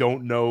I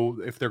don't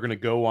know if they're going to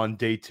go on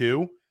day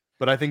 2.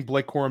 But I think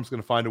Blake Corum's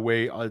going to find a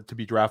way to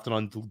be drafted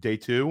on day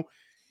 2.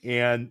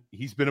 And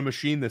he's been a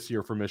machine this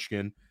year for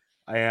Michigan.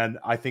 And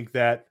I think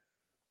that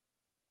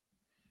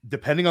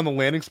depending on the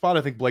landing spot,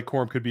 I think Blake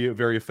Corum could be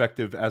very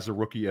effective as a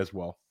rookie as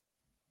well.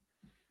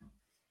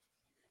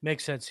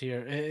 Makes sense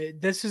here.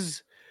 This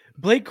is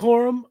Blake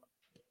Corum.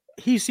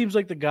 He seems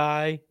like the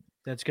guy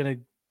that's going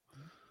to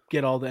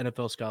get all the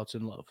NFL scouts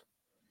in love.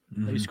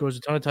 Mm-hmm. He scores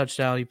a ton of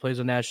touchdowns. He plays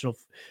on national,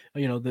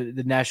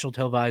 the national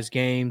televised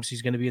games.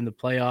 He's going to be in the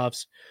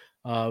playoffs.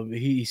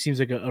 He seems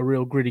like a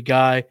real gritty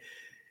guy.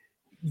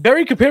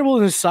 Very comparable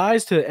in his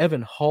size to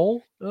Evan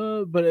Hull,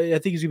 but I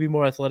think he's going to be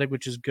more athletic,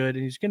 which is good.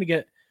 And he's going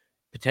to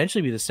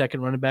potentially be the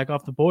second running back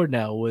off the board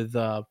now with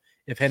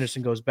if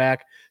Henderson goes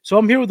back. So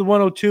I'm here with the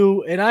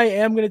 102, and I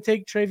am going to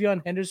take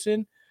Travion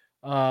Henderson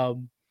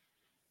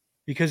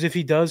because if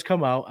he does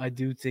come out, I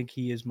do think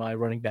he is my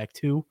running back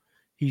too.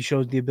 He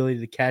shows the ability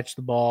to catch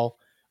the ball,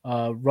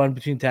 run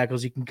between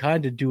tackles. He can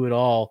kind of do it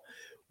all.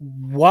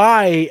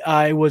 Why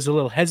I was a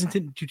little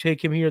hesitant to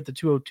take him here at the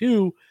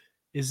 202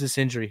 is this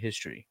injury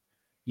history.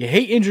 You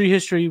hate injury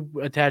history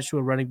attached to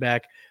a running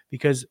back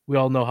because we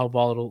all know how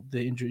volatile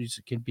the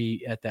injuries can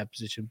be at that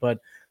position. But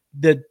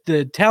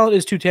the talent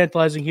is too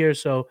tantalizing here.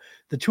 So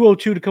the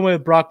 202 to come away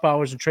with Brock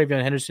Bowers and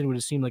Travion Henderson would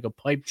have seemed like a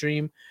pipe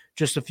dream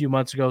just a few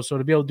months ago. So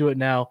to be able to do it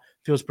now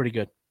feels pretty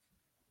good.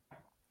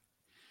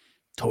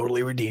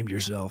 Totally redeemed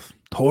yourself.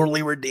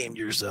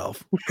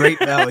 Great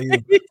value.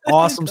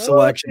 Awesome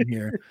selection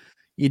here.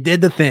 You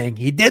did the thing.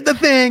 He did the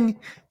thing.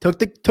 Took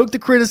the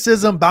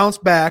criticism,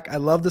 bounced back. I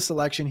love the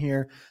selection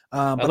here.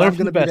 But I'm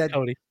going to be that.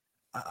 Cody.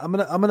 I'm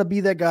gonna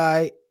be that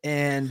guy.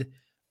 And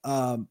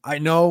I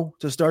know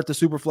to start the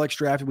Superflex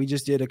draft we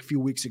just did a few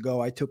weeks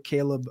ago, I took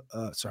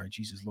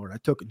I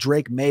took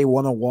Drake May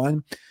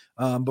 101.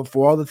 But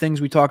for all the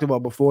things we talked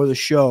about before the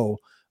show,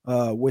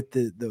 with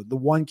the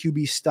 1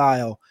 QB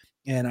style.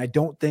 And I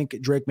don't think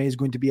Drake May is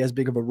going to be as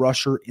big of a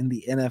rusher in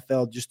the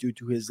NFL just due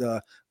to his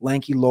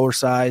lanky lower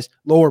size,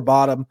 lower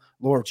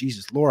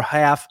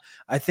half.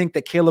 I think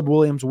that Caleb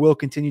Williams will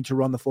continue to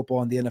run the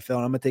football in the NFL.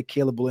 And I'm going to take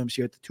Caleb Williams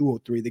here at the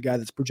 203, the guy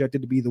that's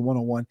projected to be the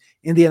 101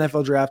 in the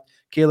NFL draft.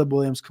 Caleb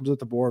Williams comes with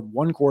the board,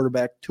 1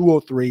 quarterback,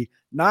 203.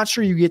 Not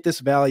sure you get this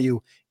value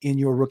in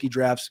your rookie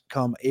drafts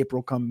come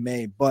April, come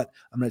May, but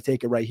I'm going to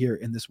take it right here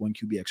in this 1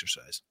 QB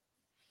exercise.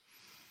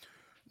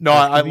 No,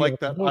 I like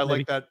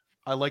that.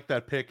 I like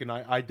that pick, and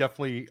I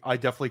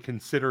definitely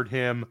considered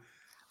him.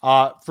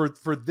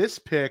 For this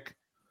pick,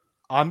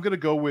 I'm going to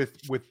go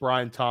with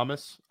Brian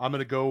Thomas. I'm going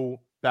to go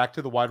back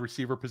to the wide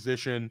receiver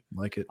position.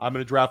 Like it. I'm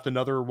going to draft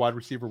another wide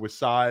receiver with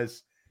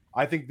size.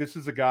 I think this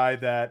is a guy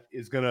that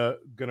is going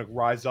to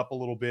rise up a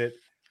little bit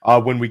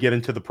when we get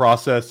into the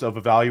process of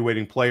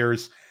evaluating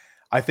players.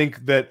 I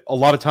think that a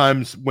lot of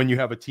times when you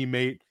have a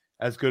teammate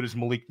as good as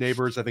Malik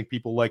Neighbors, I think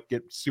people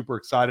get super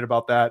excited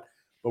about that.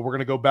 But we're going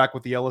to go back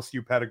with the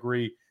LSU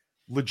pedigree.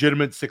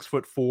 Legitimate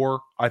 6'4".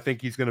 I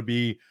think he's going to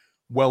be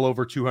well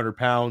over 200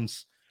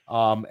 pounds.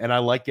 And I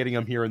like getting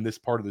him here in this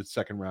part of the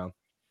second round.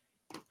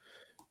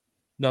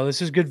 No,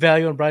 this is good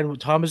value on Brian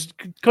Thomas.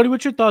 Cody,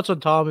 what's your thoughts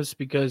on Thomas?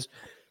 Because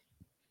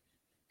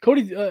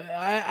Cody,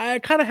 I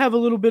kind of have a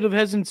little bit of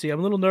hesitancy. I'm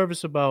a little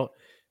nervous about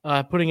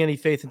putting any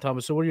faith in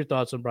Thomas. So what are your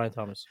thoughts on Brian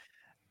Thomas?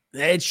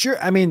 It's sure.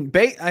 I mean,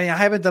 I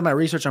haven't done my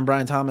research on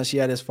Brian Thomas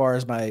yet as far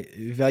as my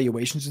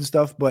evaluations and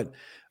stuff, but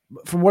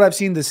from what I've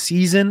seen this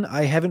season,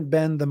 I haven't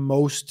been the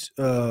most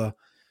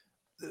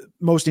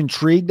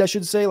intrigued, I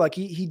should say. Like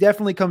he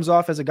definitely comes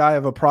off as a guy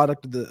of a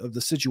product of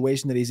the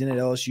situation that he's in at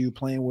LSU,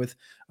 playing with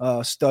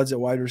studs at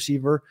wide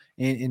receiver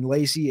in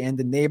Lacey and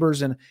the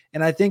neighbors. And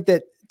I think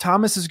that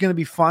Thomas is going to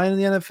be fine in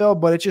the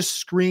NFL, but it just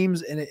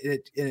screams and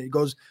it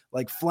goes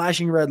like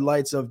flashing red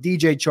lights of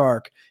DJ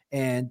Chark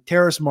and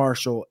Terrace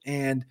Marshall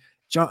and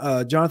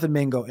Jonathan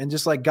Mingo, and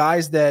just like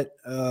guys that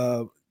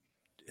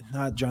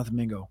not Jonathan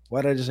Mingo.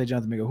 Why did I just say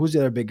Jonathan Mingo? Who's the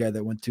other big guy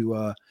that went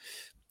to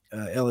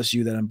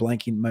LSU that I'm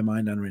blanking my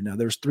mind on right now?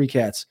 There's three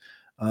cats.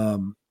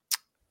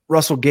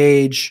 Russell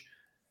Gage,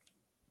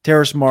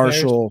 Terrace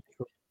Marshall,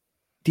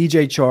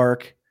 DJ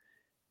Chark,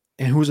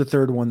 and who's the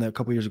third one that a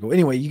couple years ago?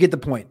 Anyway, you get the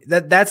point.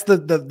 That's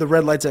the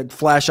red lights that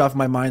flash off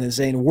my mind and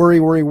saying worry,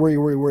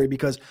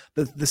 because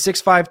the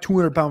 6'5",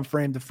 200-pound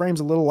frame, the frame's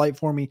a little light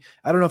for me.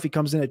 I don't know if he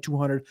comes in at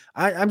 200.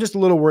 I'm just a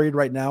little worried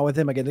right now with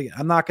him.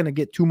 I'm not going to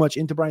get too much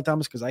into Brian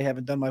Thomas because I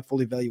haven't done my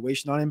full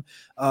evaluation on him.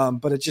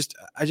 But I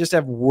just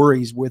have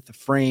worries with the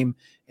frame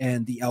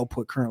and the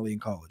output currently in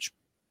college.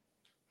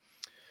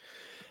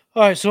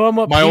 All right, so I'm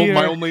up here.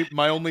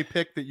 My only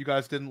pick that you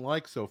guys didn't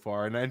like so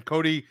far, and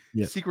Cody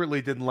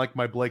secretly didn't like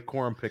my Blake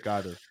Corum pick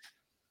either.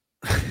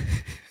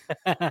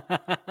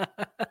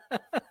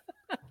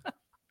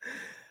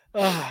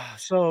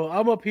 So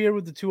I'm up here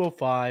with the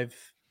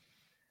 205.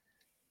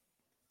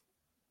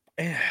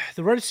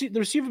 The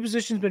receiver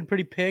position's been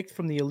pretty picked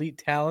from the elite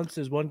talents.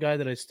 There's one guy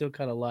that I still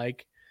kind of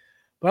like,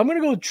 but I'm going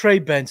to go with Trey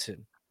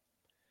Benson.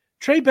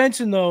 Trey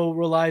Benson, though,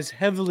 relies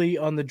heavily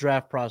on the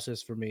draft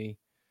process for me.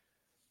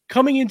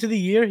 Coming into the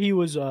year, he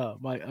was a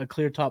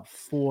clear top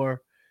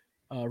 4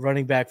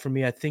 running back for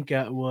me. I think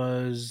it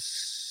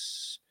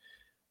was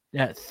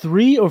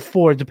 3 or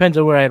 4. It depends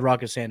on where I had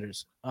Rocket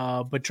Sanders.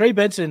 But Trey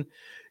Benson,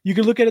 you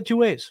can look at it two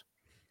ways.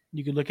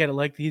 You can look at it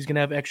like he's going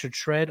to have extra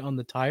tread on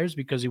the tires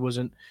because he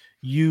wasn't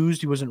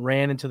used. He wasn't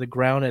ran into the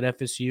ground at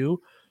FSU.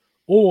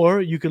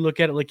 Or you could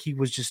look at it like he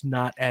was just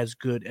not as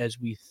good as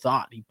we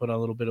thought. He put on a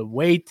little bit of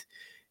weight.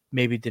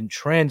 Maybe it didn't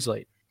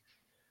translate.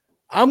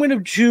 I'm going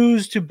to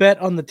choose to bet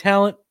on the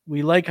talent.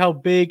 We like how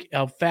big,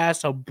 how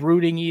fast, how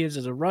brooding he is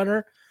as a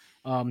runner.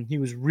 He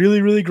was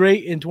really, really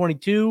great in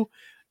 22.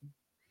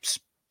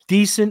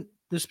 Decent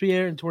this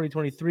year in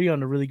 2023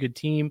 on a really good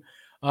team.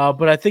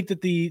 But I think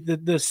that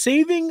the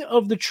saving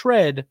of the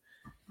tread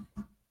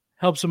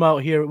helps him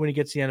out here when he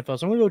gets to the NFL.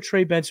 So I'm going to go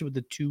Trey Benson with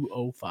the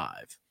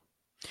 205.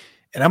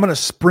 And I'm going to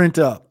sprint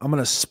up. I'm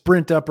going to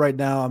sprint up right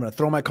now. I'm going to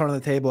throw my card on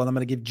the table, and I'm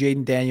going to give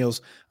Jaden Daniels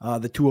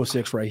the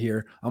 206 right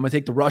here. I'm going to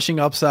take the rushing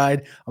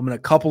upside. I'm going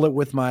to couple it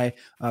with my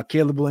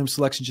Caleb Williams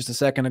selection just a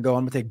second ago.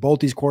 I'm going to take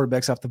both these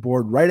quarterbacks off the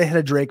board right ahead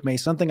of Drake May,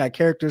 something I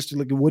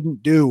characteristically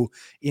wouldn't do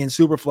in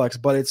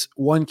Superflex, but it's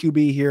one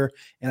QB here,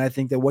 and I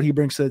think that what he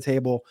brings to the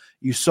table,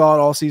 you saw it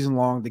all season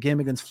long, the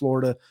game against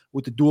Florida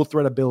with the dual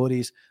threat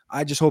abilities.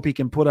 I just hope he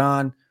can put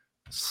on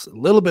a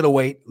little bit of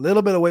weight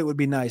would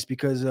be nice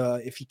because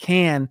if he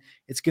can,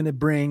 it's going to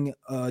bring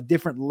a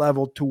different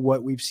level to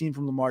what we've seen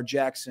from Lamar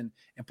Jackson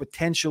and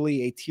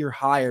potentially a tier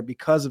higher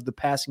because of the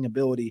passing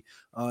ability.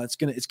 It's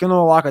going to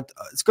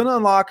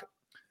unlock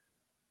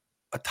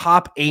a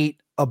top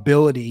 8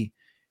 ability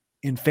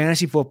in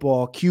fantasy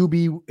football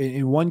QB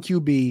in one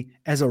QB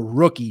as a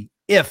rookie.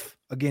 If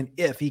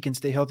he can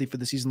stay healthy for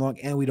the season long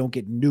and we don't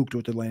get nuked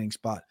with the landing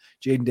spot.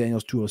 Jaden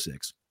Daniels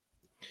 206.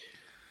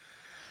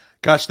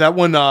 Gosh, that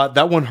one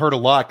hurt a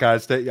lot,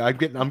 guys. I'm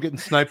getting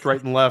sniped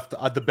right and left.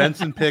 The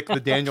Benson pick, the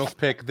Daniels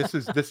pick. This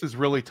is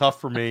really tough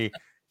for me.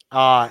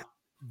 I'm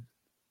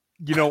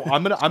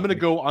gonna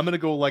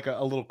go like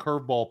a little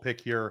curveball pick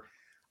here.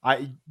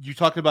 You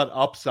talked about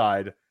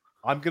upside.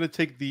 I'm gonna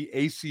take the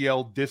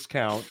ACL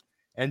discount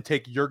and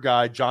take your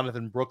guy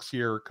Jonathan Brooks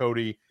here,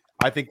 Cody.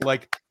 I think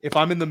like if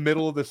I'm in the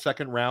middle of the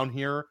second round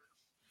here,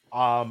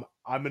 I'm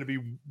gonna be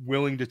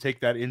willing to take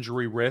that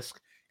injury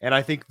risk. And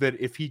I think that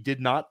if he did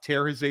not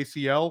tear his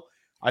ACL,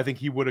 I think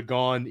he would have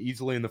gone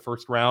easily in the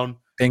first round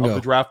of the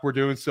draft we're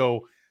doing.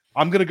 So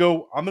I'm gonna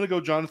go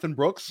Jonathan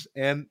Brooks,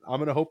 and I'm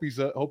gonna hope he's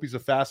a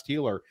fast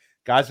healer.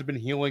 Guys have been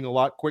healing a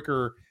lot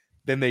quicker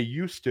than they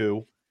used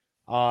to,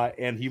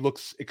 and he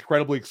looks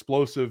incredibly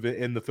explosive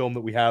in the film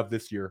that we have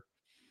this year.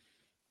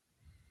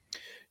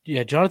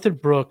 Yeah, Jonathan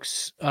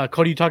Brooks.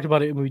 Cody, you talked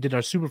about it when we did our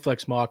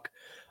Superflex mock.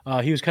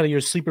 He was kind of your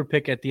sleeper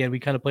pick at the end.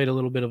 We kind of played a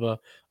little bit of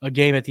a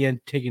game at the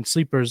end, taking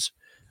sleepers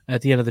at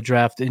the end of the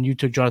draft, and you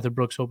took Jonathan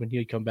Brooks hoping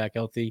he'd come back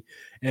healthy.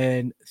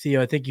 And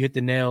Theo, I think you hit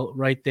the nail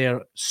right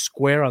there,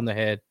 square on the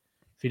head.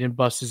 If he didn't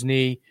bust his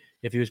knee,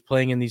 if he was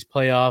playing in these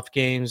playoff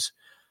games,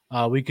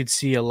 we could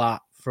see a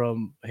lot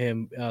from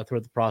him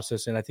throughout the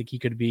process, and I think he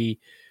could be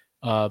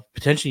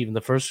potentially even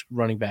the first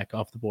running back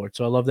off the board.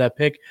 So I love that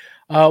pick.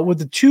 With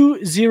the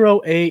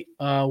 208,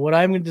 what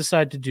I'm going to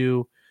decide to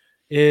do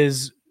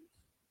is,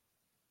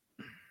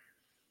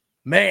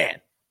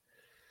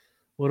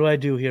 what do I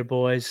do here,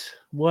 boys?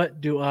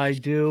 What do I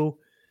do?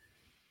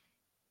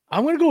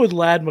 I'm going to go with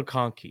Ladd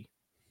McConkey.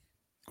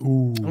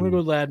 Ooh. I'm going to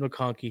go Lad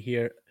McConkey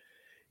here.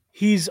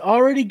 He's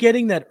already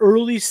getting that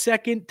early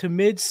second to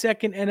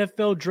mid-second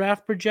NFL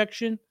draft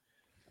projection.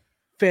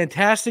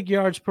 Fantastic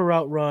yards per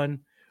route run.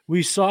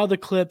 We saw the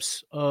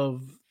clips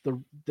of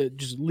the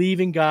just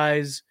leaving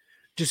guys,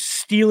 just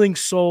stealing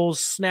souls,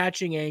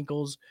 snatching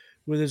ankles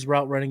with his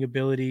route running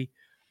ability.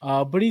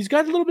 But he's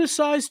got a little bit of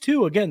size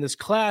too. Again, this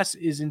class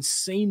is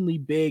insanely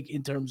big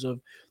in terms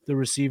of the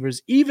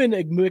receivers. Even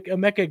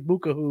Emeka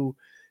Egbuka, who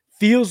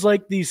feels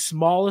like the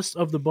smallest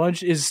of the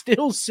bunch, is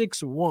still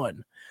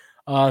 6'1".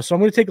 So I'm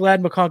going to take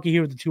Lad McConkey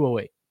here with the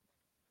 208.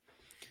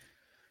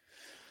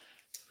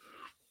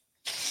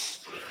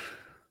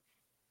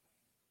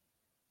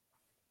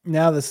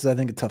 Now this is, I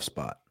think, a tough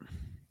spot.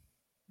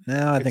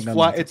 Now I think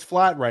flat. It's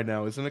flat right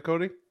now, isn't it,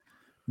 Cody?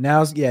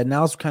 Now's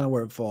kind of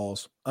where it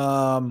falls.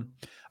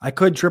 I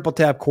could triple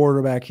tap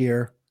quarterback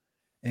here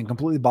and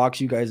completely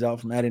box you guys out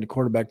from adding a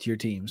quarterback to your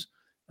teams.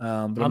 But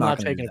I'm not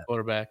taking a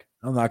quarterback.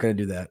 I'm not going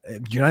to do that.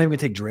 You're not even going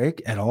to take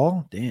Drake at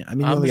all? Damn. I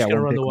mean, I'm just going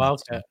to run the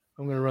Wildcat.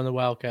 I'm going to run the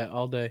Wildcat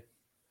all day.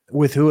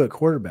 With who at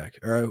quarterback?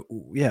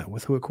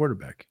 With who at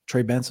quarterback?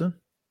 Trey Benson?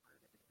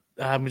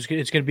 It's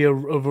going to be a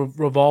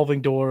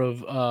revolving door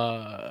of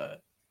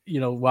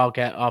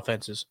Wildcat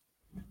offenses.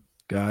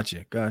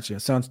 Gotcha.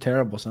 Sounds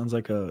terrible. Sounds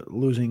like a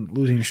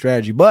losing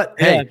strategy. But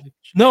hey,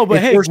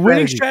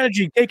 winning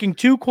strategy, taking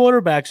 2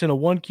 quarterbacks in a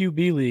 1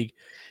 QB league.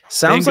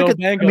 Sounds bingo, like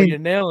bango, you're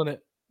nailing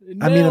it.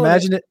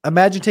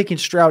 Imagine taking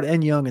Stroud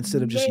and Young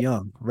instead of just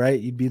Young, right?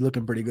 You'd be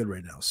looking pretty good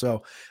right now.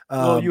 So,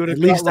 you would have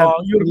got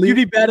wrong. You'd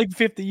be batting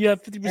 50. You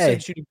have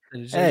 50% shooting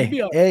percentage.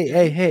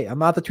 Hey! I'm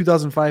not the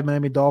 2005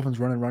 Miami Dolphins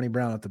running Ronnie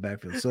Brown at the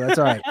backfield, so that's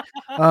all right.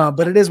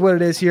 But it is what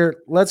it is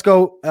here. Let's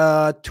go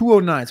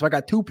 209. So I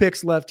got 2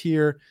 picks left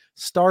here.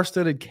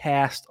 Star-studded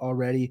cast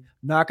already.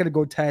 Not going to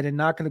go tight end.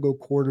 Not going to go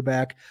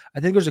quarterback. I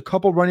think there's a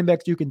couple running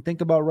backs you can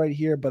think about right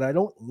here, but I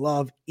don't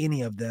love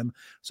any of them.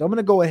 So I'm going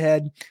to go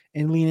ahead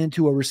and lean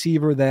into a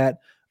receiver that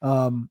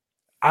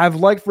I've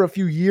liked for a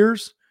few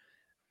years,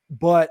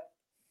 but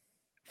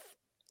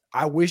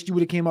I wished he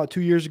would have came out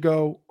 2 years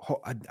ago.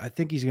 I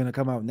think he's going to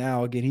come out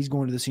now. Again, he's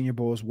going to the Senior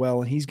Bowl as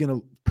well, and he's going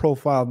to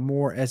profile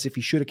more as if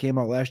he should have came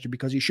out last year,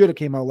 because he should have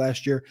came out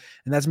last year,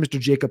 and that's Mr.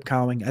 Jacob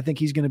Cowing. I think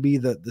he's going to be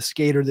the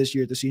skater this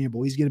year at the Senior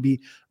Bowl. He's going to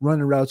be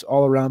running routes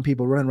all around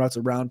people, running routes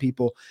around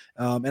people.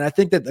 And I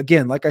think that,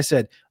 again, like I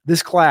said,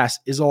 this class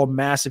is all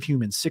massive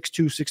humans,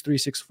 6'2", 6'3",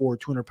 6'4",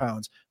 200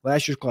 pounds.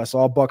 Last year's class,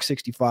 all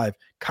 $165.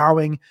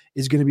 Cowing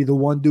is going to be the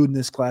one dude in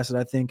this class that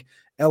I think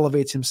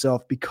elevates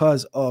himself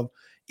because of –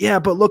 yeah,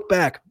 but look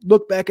back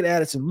at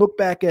Addison, look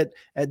back at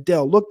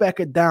Dell, look back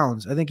at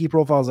Downs. I think he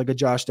profiles like a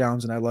Josh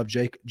Downs, and I love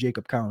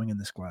Jacob Cowing in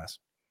this class.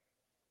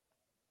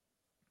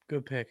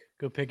 Good pick.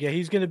 Yeah,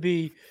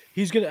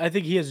 I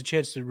think he has a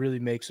chance to really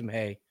make some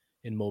hay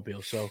in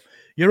Mobile. So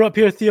you're up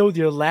here, Theo, with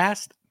your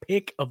last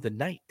pick of the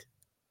night.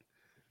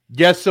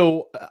 Yeah,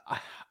 so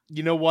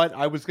you know what?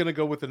 I was going to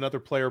go with another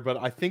player, but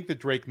I think that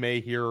Drake May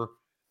here,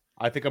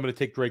 I think I'm going to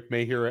take Drake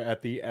May here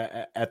at the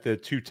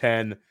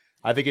 210.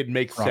 I think it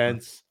makes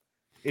sense.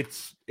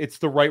 It's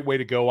the right way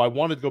to go. I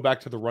wanted to go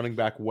back to the running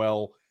back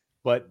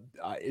but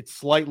it's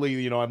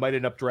slightly, I might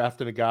end up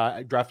drafting a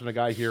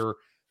guy here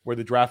where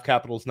the draft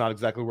capital is not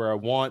exactly where I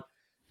want.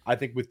 I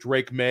think with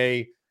Drake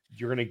May,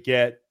 you're going to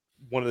get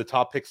one of the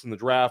top picks in the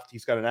draft.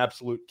 He's got an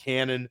absolute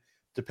cannon.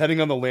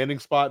 Depending on the landing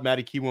spot,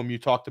 Matty Kiwoom, you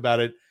talked about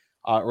it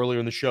earlier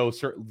in the show.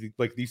 Certainly,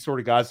 like these sort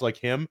of guys like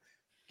him,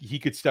 he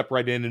could step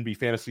right in and be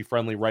fantasy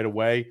friendly right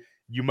away.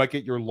 You might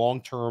get your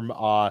long-term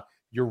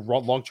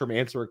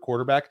answer at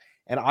quarterback.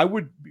 And I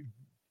would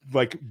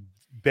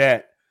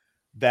bet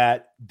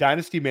that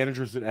dynasty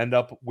managers that end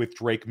up with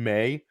Drake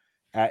May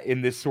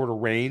in this sort of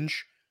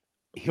range,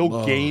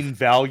 he'll gain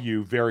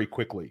value very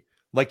quickly.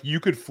 Like you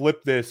could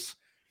flip this,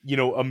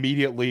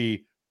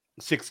 immediately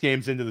 6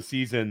 games into the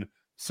season,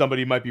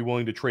 somebody might be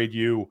willing to trade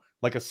you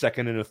like a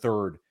second and a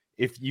third,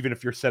 even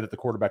if you're set at the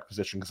quarterback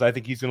position, because I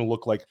think he's going to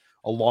look like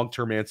a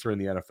long-term answer in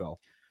the NFL.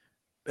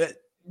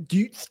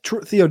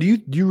 Theo, do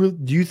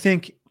you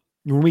think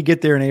when we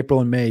get there in April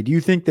and May, do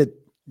you think that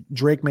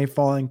Drake May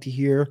falling to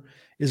here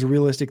is a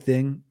realistic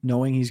thing,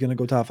 knowing he's going to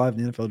go top 5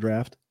 in the NFL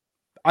draft?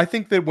 I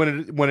think that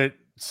when it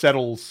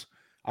settles,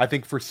 I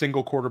think for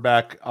single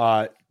quarterback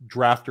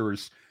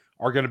drafters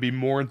are going to be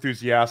more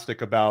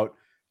enthusiastic about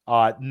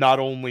not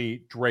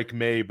only Drake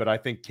May, but I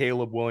think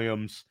Caleb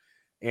Williams,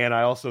 and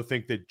I also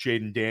think that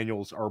Jaden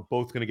Daniels are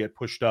both going to get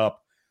pushed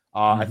up.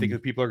 I think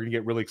that people are going to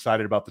get really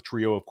excited about the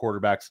trio of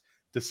quarterbacks,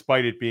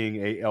 despite it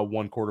being a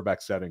one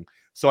quarterback setting.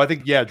 So I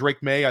think,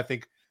 Drake May, I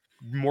think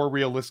more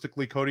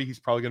realistically, Cody, he's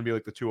probably going to be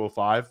like the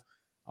 205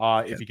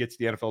 if he gets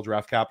the NFL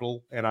draft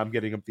capital, and I'm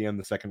getting him at the end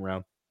of the second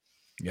round.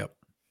 Yep.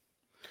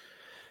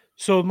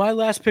 So my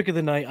last pick of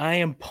the night, I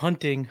am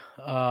punting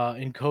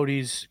in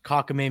Cody's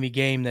cockamamie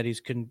game that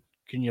he's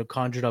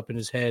conjured up in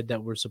his head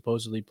that we're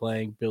supposedly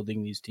playing,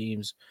 building these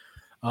teams.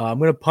 I'm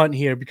going to punt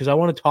here because I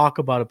want to talk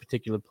about a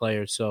particular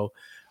player. So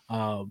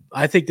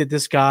I think that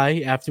this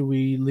guy, after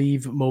we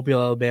leave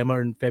Mobile, Alabama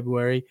in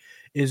February,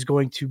 is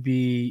going to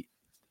be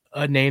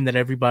a name that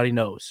everybody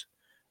knows.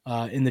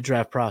 in the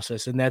draft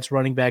process, and that's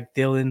running back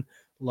Dylan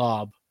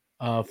Lobb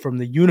from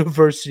the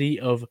University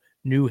of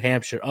New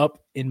Hampshire,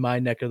 up in my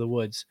neck of the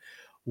woods.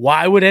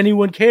 Why would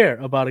anyone care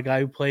about a guy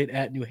who played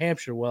at New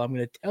Hampshire? Well, I'm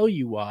going to tell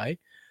you why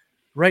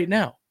right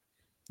now.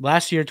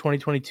 Last year,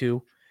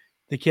 2022,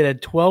 the kid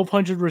had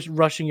 1,200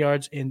 rushing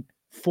yards and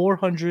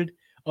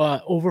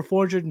over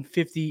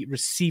 450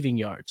 receiving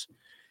yards.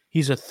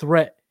 He's a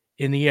threat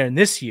in the air. And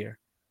this year,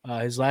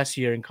 his last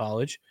year in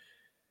college,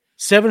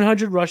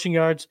 700 rushing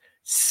yards,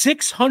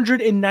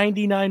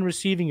 699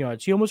 receiving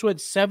yards. He almost went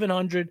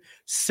 700.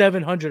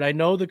 I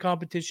know the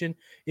competition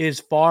is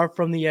far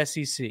from the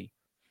SEC,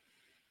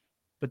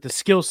 but the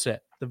skill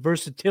set, the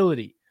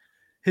versatility,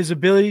 his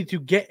ability to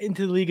get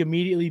into the league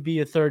immediately, be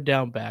a third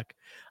down back,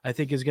 I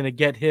think is going to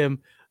get him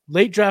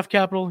late draft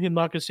capital. I'm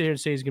not going to sit here and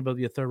say he's going to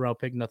be a third round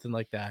pick, nothing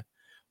like that.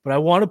 But I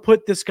want to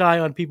put this guy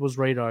on people's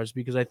radars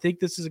because I think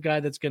this is a guy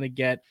that's going to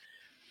get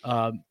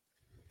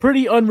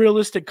pretty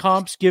unrealistic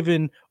comps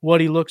given what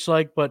he looks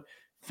like. But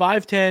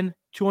 5'10",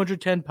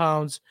 210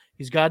 pounds,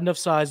 he's got enough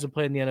size to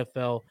play in the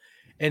NFL.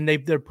 And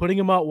they're putting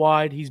him out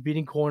wide. He's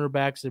beating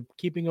cornerbacks. They're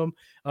keeping him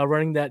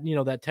running that,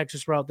 that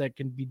Texas route that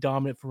can be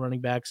dominant for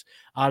running backs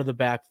out of the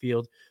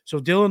backfield. So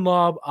Dylan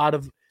Lobb out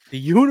of the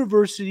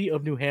University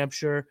of New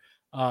Hampshire.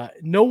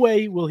 No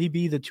way will he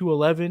be the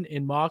 211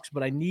 in mocks,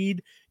 but I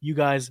need you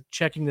guys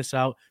checking this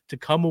out to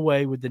come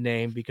away with the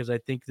name because I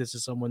think this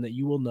is someone that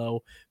you will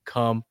know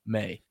come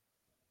May.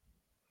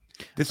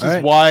 This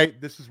is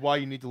why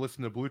you need to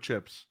listen to Blue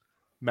Chips.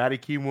 Matty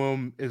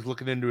Kiwoom is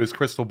looking into his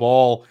crystal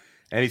ball,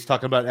 and he's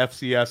talking about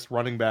FCS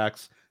running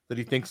backs that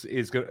he thinks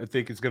is going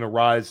to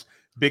rise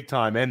big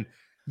time. And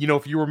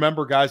if you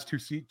remember, guys,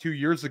 2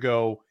 years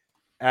ago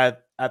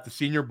at the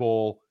Senior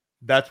Bowl,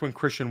 that's when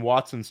Christian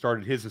Watson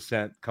started his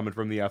ascent coming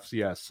from the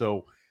FCS.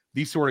 So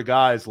these sort of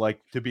guys like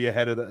to be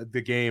ahead of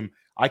the game.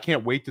 I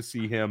can't wait to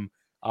see him,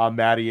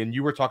 Matty. And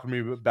you were talking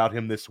to me about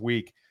him this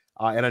week,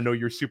 and I know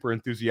you're super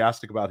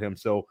enthusiastic about him.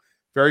 So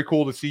very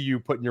cool to see you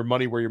putting your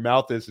money where your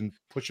mouth is and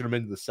pushing him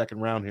into the second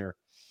round here.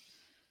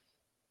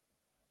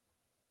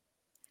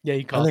 Yeah,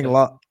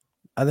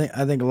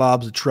 I think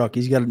Lobb's a truck.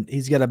 He's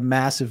got a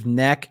massive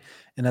neck,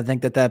 and I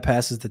think that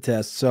passes the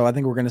test. So I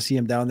think we're going to see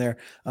him down there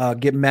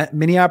get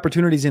many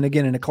opportunities. And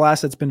again, in a class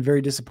that's been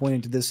very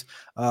disappointing to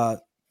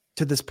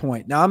this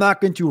point. Now, I'm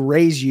not going to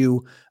raise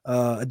you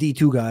a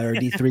D2 guy or a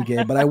D3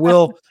 guy, but I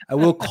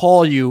will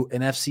call you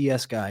an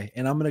FCS guy.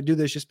 And I'm going to do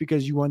this just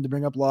because you wanted to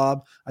bring up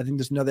Lobb. I think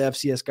there's another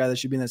FCS guy that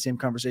should be in that same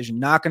conversation.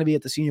 Not going to be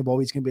at the Senior Bowl.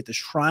 He's going to be at the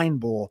Shrine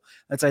Bowl.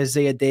 That's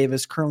Isaiah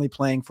Davis, currently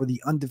playing for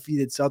the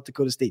undefeated South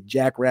Dakota State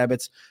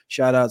Jackrabbits.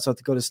 Shout out South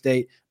Dakota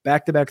State.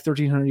 Back-to-back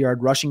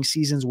 1,300-yard rushing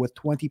seasons with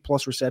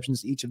 20-plus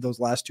receptions each of those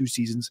last two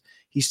seasons.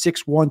 He's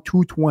 6'1",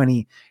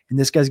 220, and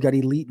this guy's got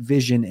elite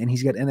vision, and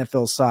he's got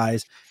NFL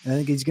size. And I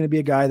think he's going to be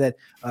a guy that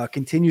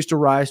continues to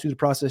rise through the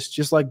process,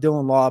 just like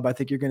Dylan Lobb. I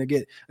think you're going to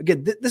get –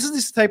 again, this is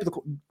this type of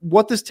 –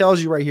 what this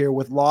tells you right here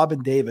with Lobb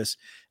and Davis,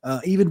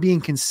 even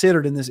being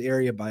considered in this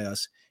area by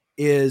us,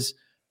 is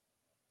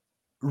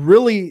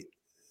really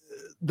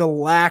the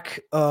lack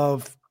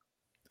of –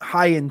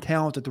 high-end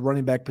talent at the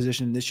running back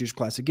position in this year's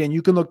class. Again,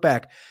 you can look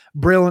back.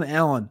 Braylon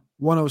Allen,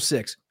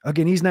 106.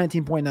 Again, he's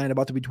 19.9,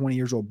 about to be 20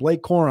 years old.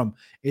 Blake Corum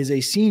is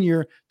a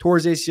senior, tore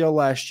his ACL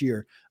last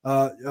year.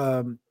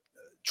 Travion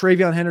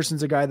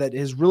Henderson's a guy that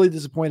is really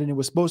disappointed and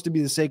was supposed to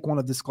be the Saquon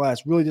of this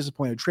class. Really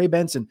disappointed. Trey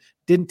Benson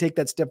didn't take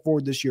that step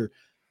forward this year.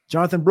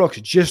 Jonathan Brooks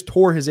just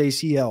tore his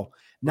ACL.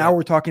 Now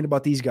we're talking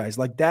about these guys.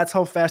 Like, that's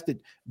how fast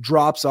it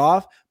drops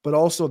off, but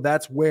also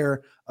that's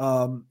where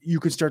you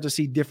can start to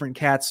see different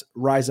cats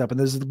rise up. And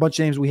there's a bunch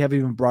of names we haven't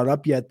even brought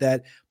up yet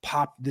that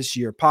popped this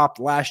year, popped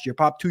last year,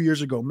 popped 2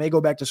 years ago, may go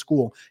back to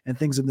school and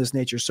things of this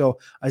nature. So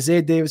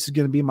Isaiah Davis is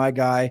going to be my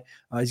guy.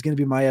 He's going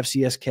to be my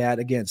FCS cat.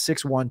 Again,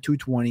 6'1",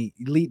 220,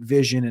 elite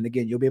vision. And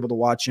again, you'll be able to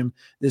watch him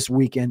this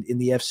weekend in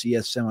the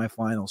FCS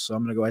semifinals. So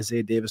I'm going to go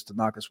Isaiah Davis to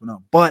knock this one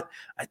out. But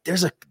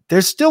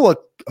there's still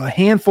a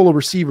handful of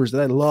receivers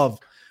that I love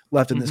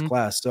left in this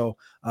class. So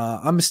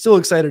I'm still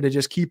excited to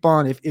just keep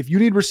on. If you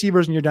need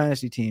receivers in your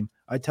dynasty team,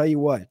 I tell you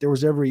what, if there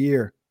was every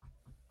year,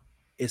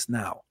 it's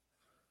now.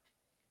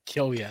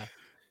 Oh, yeah.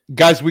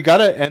 Guys, we got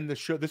to end the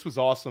show. This was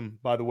awesome,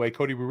 by the way.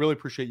 Cody, we really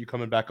appreciate you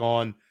coming back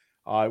on.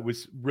 It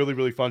was really,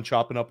 really fun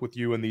chopping up with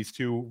you in these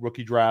two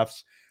rookie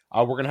drafts.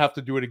 We're going to have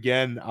to do it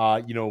again,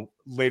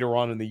 later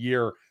on in the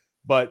year.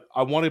 But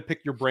I want to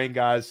pick your brain,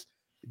 guys.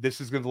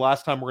 This is the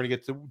last time we're going to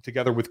get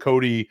together with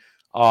Cody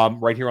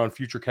right here on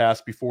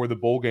Futurecast before the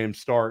bowl games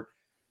start.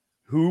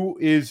 Who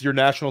is your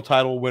national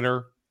title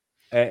winner?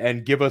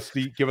 And give us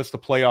the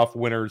playoff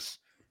winners.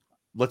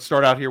 Let's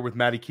start out here with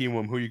Matty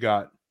Kiwoom. Who you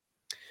got?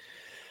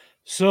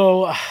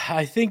 So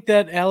I think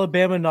that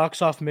Alabama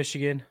knocks off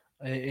Michigan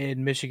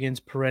in Michigan's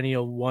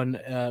perennial one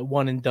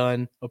and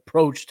done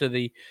approach to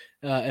the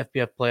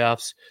FBS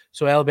playoffs.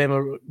 So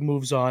Alabama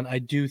moves on. I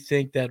do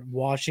think that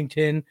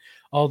Washington,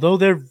 although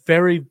they're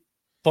very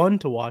fun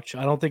to watch,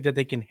 I don't think that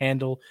they can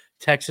handle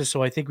Texas.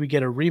 So I think we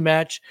get a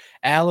rematch,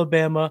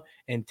 Alabama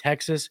and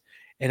Texas.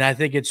 And I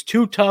think it's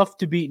too tough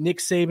to beat Nick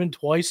Saban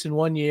twice in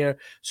 1 year.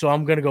 So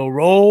I'm going to go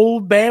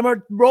roll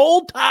Bama,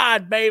 roll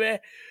Tide, baby.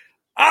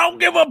 I don't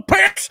give a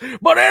piss,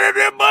 but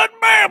anything but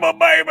Bama,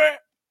 baby.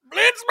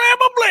 Blitz,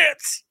 Bama,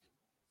 blitz.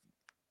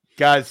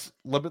 Guys,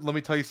 let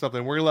me tell you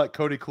something. We're going to let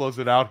Cody close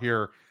it out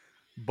here,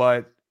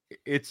 but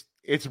it's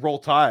roll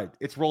Tide.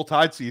 It's roll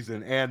Tide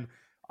season. And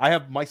I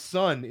have my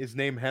son is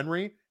named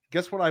Henry.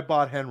 Guess what I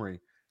bought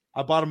Henry?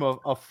 I bought him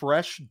a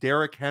fresh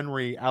Derrick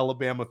Henry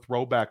Alabama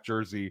throwback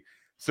jersey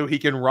so he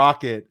can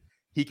rock it.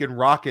 He can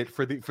rock it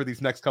for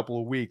these next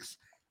couple of weeks.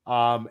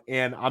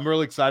 And I'm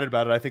really excited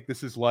about it. I think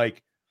this is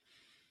like,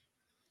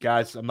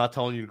 guys, I'm not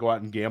telling you to go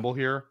out and gamble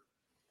here,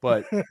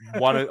 but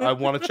I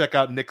want to check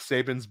out Nick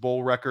Saban's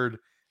bowl record,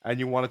 and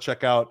you want to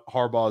check out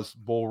Harbaugh's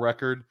bowl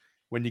record.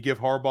 When you give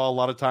Harbaugh a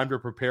lot of time to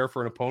prepare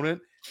for an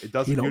opponent, it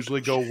doesn't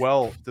usually go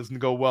well. It doesn't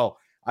go well.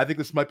 I think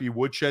this might be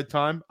woodshed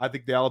time. I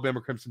think the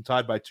Alabama Crimson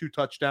Tide by 2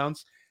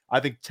 touchdowns.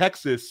 I think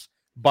Texas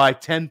by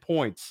 10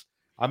 points.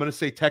 I'm going to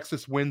say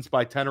Texas wins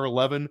by 10 or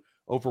 11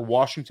 over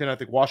Washington. I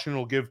think Washington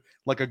will give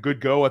like a good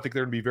go. I think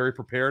they're going to be very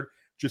prepared.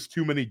 Just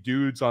too many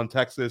dudes on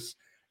Texas.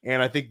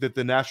 And I think that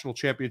the national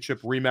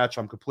championship rematch,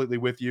 I'm completely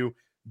with you.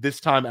 This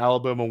time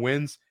Alabama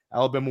wins.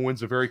 Alabama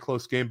wins a very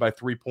close game by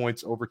 3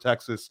 points over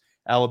Texas.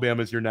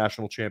 Alabama is your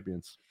national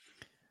champions.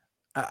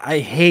 I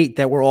hate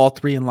that we're all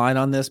three in line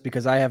on this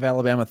because I have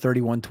Alabama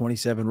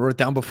 31-27. Wrote it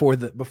down before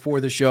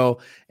the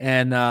show.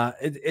 And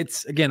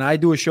it's again, I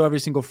do a show every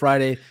single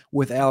Friday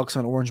with Alex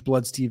on Orange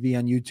Bloods TV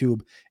on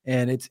YouTube,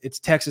 and it's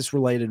Texas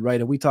related, right?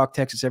 And we talk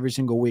Texas every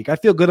single week. I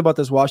feel good about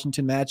this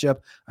Washington matchup.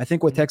 I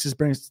think what Texas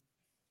brings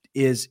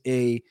is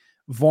a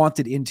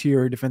vaunted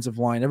interior defensive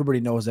line. Everybody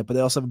knows that, but they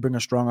also bring a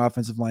strong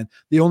offensive line.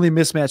 The only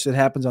mismatch that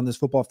happens on this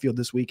football field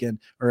this weekend,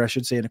 or I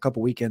should say in a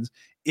couple weekends,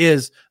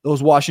 is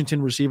those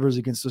Washington receivers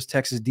against those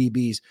Texas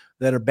DBs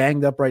that are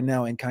banged up right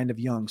now and kind of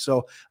young.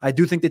 So I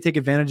do think they take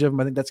advantage of them.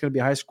 I think that's going to be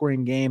a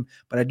high-scoring game,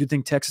 but I do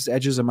think Texas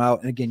edges them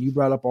out. And again, you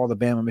brought up all the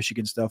Bama,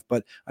 Michigan stuff,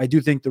 but I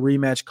do think the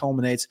rematch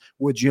culminates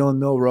with Jalen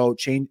Milroe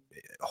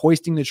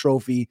hoisting the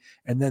trophy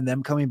and then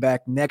them coming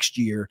back next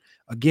year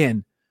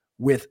again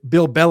with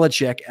Bill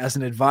Belichick as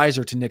an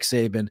advisor to Nick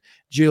Saban.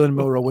 Jalen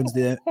Milroe wins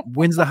the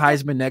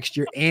Heisman next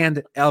year,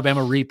 and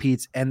Alabama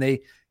repeats, and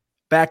they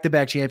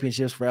back-to-back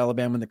championships for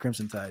Alabama and the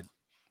Crimson Tide.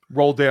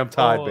 Roll damn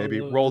Tide,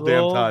 baby. Roll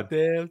damn Tide.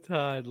 Damn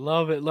Tide.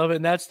 Love it. Love it.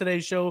 And that's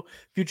today's show.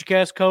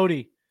 Futurecast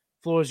Cody,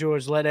 floor is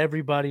yours. Let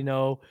everybody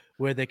know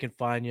where they can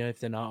find you if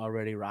they're not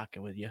already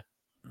rocking with you.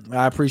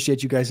 I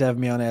appreciate you guys having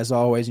me on as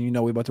always. And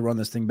we're about to run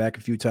this thing back a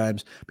few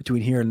times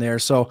between here and there.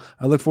 So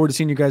I look forward to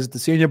seeing you guys at the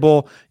Senior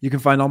Bowl. You can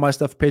find all my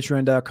stuff at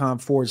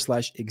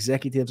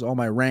patreon.com/executives. All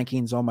my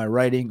rankings, all my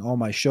writing, all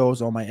my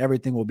shows, all my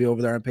everything will be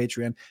over there on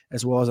Patreon,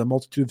 as well as a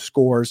multitude of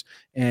scores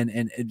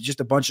and just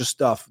a bunch of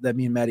stuff that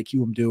me and Matty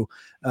Cuum do.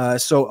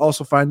 So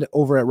also find it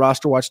over at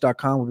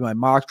rosterwatch.com will be my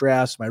mock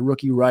drafts, my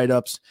rookie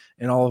write-ups,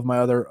 and all of my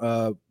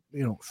other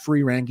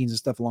free rankings and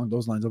stuff along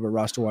those lines over at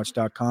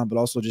rosterwatch.com, but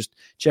also just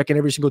checking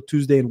every single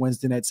Tuesday and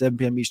Wednesday night, 7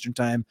 p.m. Eastern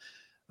time,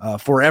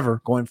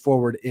 forever going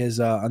forward is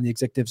on the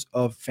Executives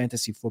of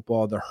Fantasy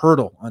Football, The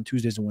Hurdle on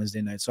Tuesdays and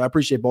Wednesday nights. So I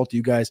appreciate both of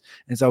you guys,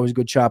 and it's always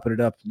good chopping it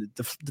up.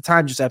 The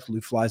time just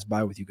absolutely flies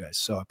by with you guys,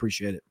 so I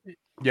appreciate it.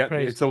 Yeah,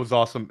 it's always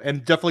awesome.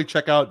 And definitely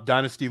check out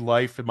Dynasty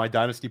Life and my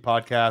Dynasty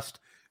podcast.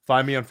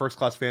 Find me on First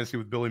Class Fantasy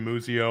with Billy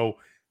Muzio.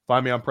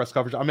 Find me on Press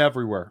Coverage. I'm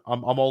everywhere.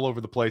 I'm all over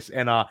the place.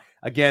 And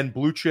again,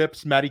 Blue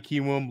Chips, Matty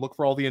Kiwoom. Look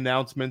for all the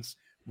announcements.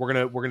 We're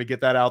gonna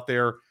get that out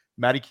there.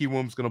 Matty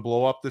Kiwoom's gonna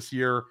blow up this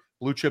year.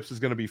 Blue Chips is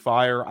gonna be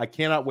fire. I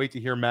cannot wait to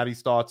hear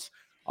Matty's thoughts.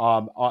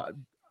 I'll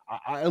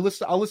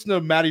listen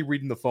to Matty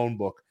reading the phone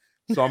book.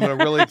 So I'm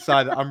really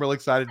excited. I'm really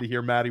excited to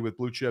hear Matty with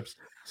Blue Chips.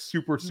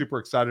 Super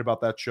excited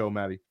about that show,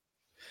 Matty.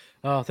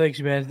 Oh, thanks,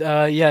 man.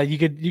 Yeah,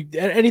 you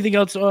anything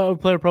else?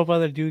 Player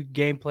profile that do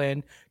game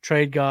plan,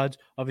 trade gods.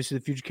 Obviously,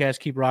 the Futurecast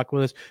keep rocking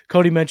with us.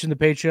 Cody mentioned the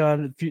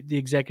Patreon, the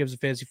Executives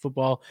of Fantasy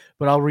Football,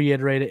 but I'll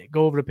reiterate it.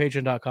 Go over to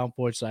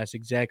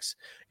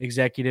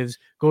patreon.com/executives.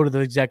 Go to the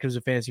Executives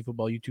of Fantasy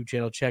Football YouTube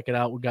channel. Check it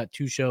out. We've got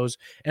 2 shows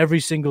every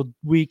single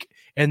week,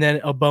 and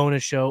then a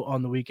bonus show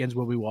on the weekends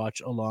where we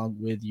watch along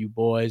with you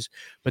boys.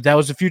 But that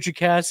was the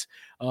Futurecast.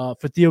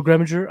 For Theo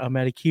Greminger, I'm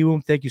Matty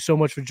Kiwoom. Thank you so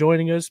much for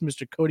joining us,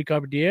 Mr. Cody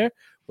Carpentier.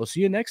 We'll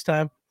see you next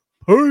time.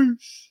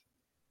 Peace.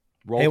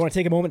 Hey, I want to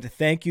take a moment to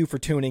thank you for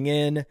tuning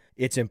in.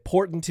 It's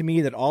important to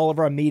me that all of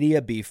our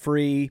media be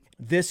free.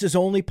 This is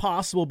only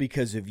possible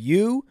because of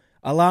you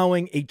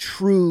allowing a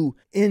true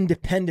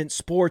independent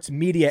sports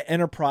media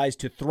enterprise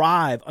to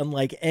thrive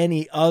unlike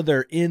any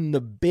other in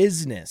the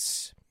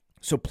business.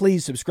 So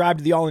please subscribe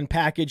to the All In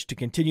Package to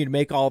continue to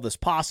make all of this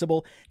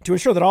possible, to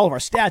ensure that all of our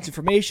stats,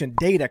 information,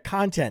 data,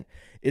 content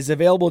is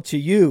available to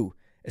you,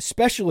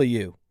 especially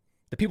you,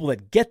 the people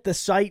that get the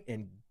site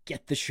and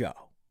get the show.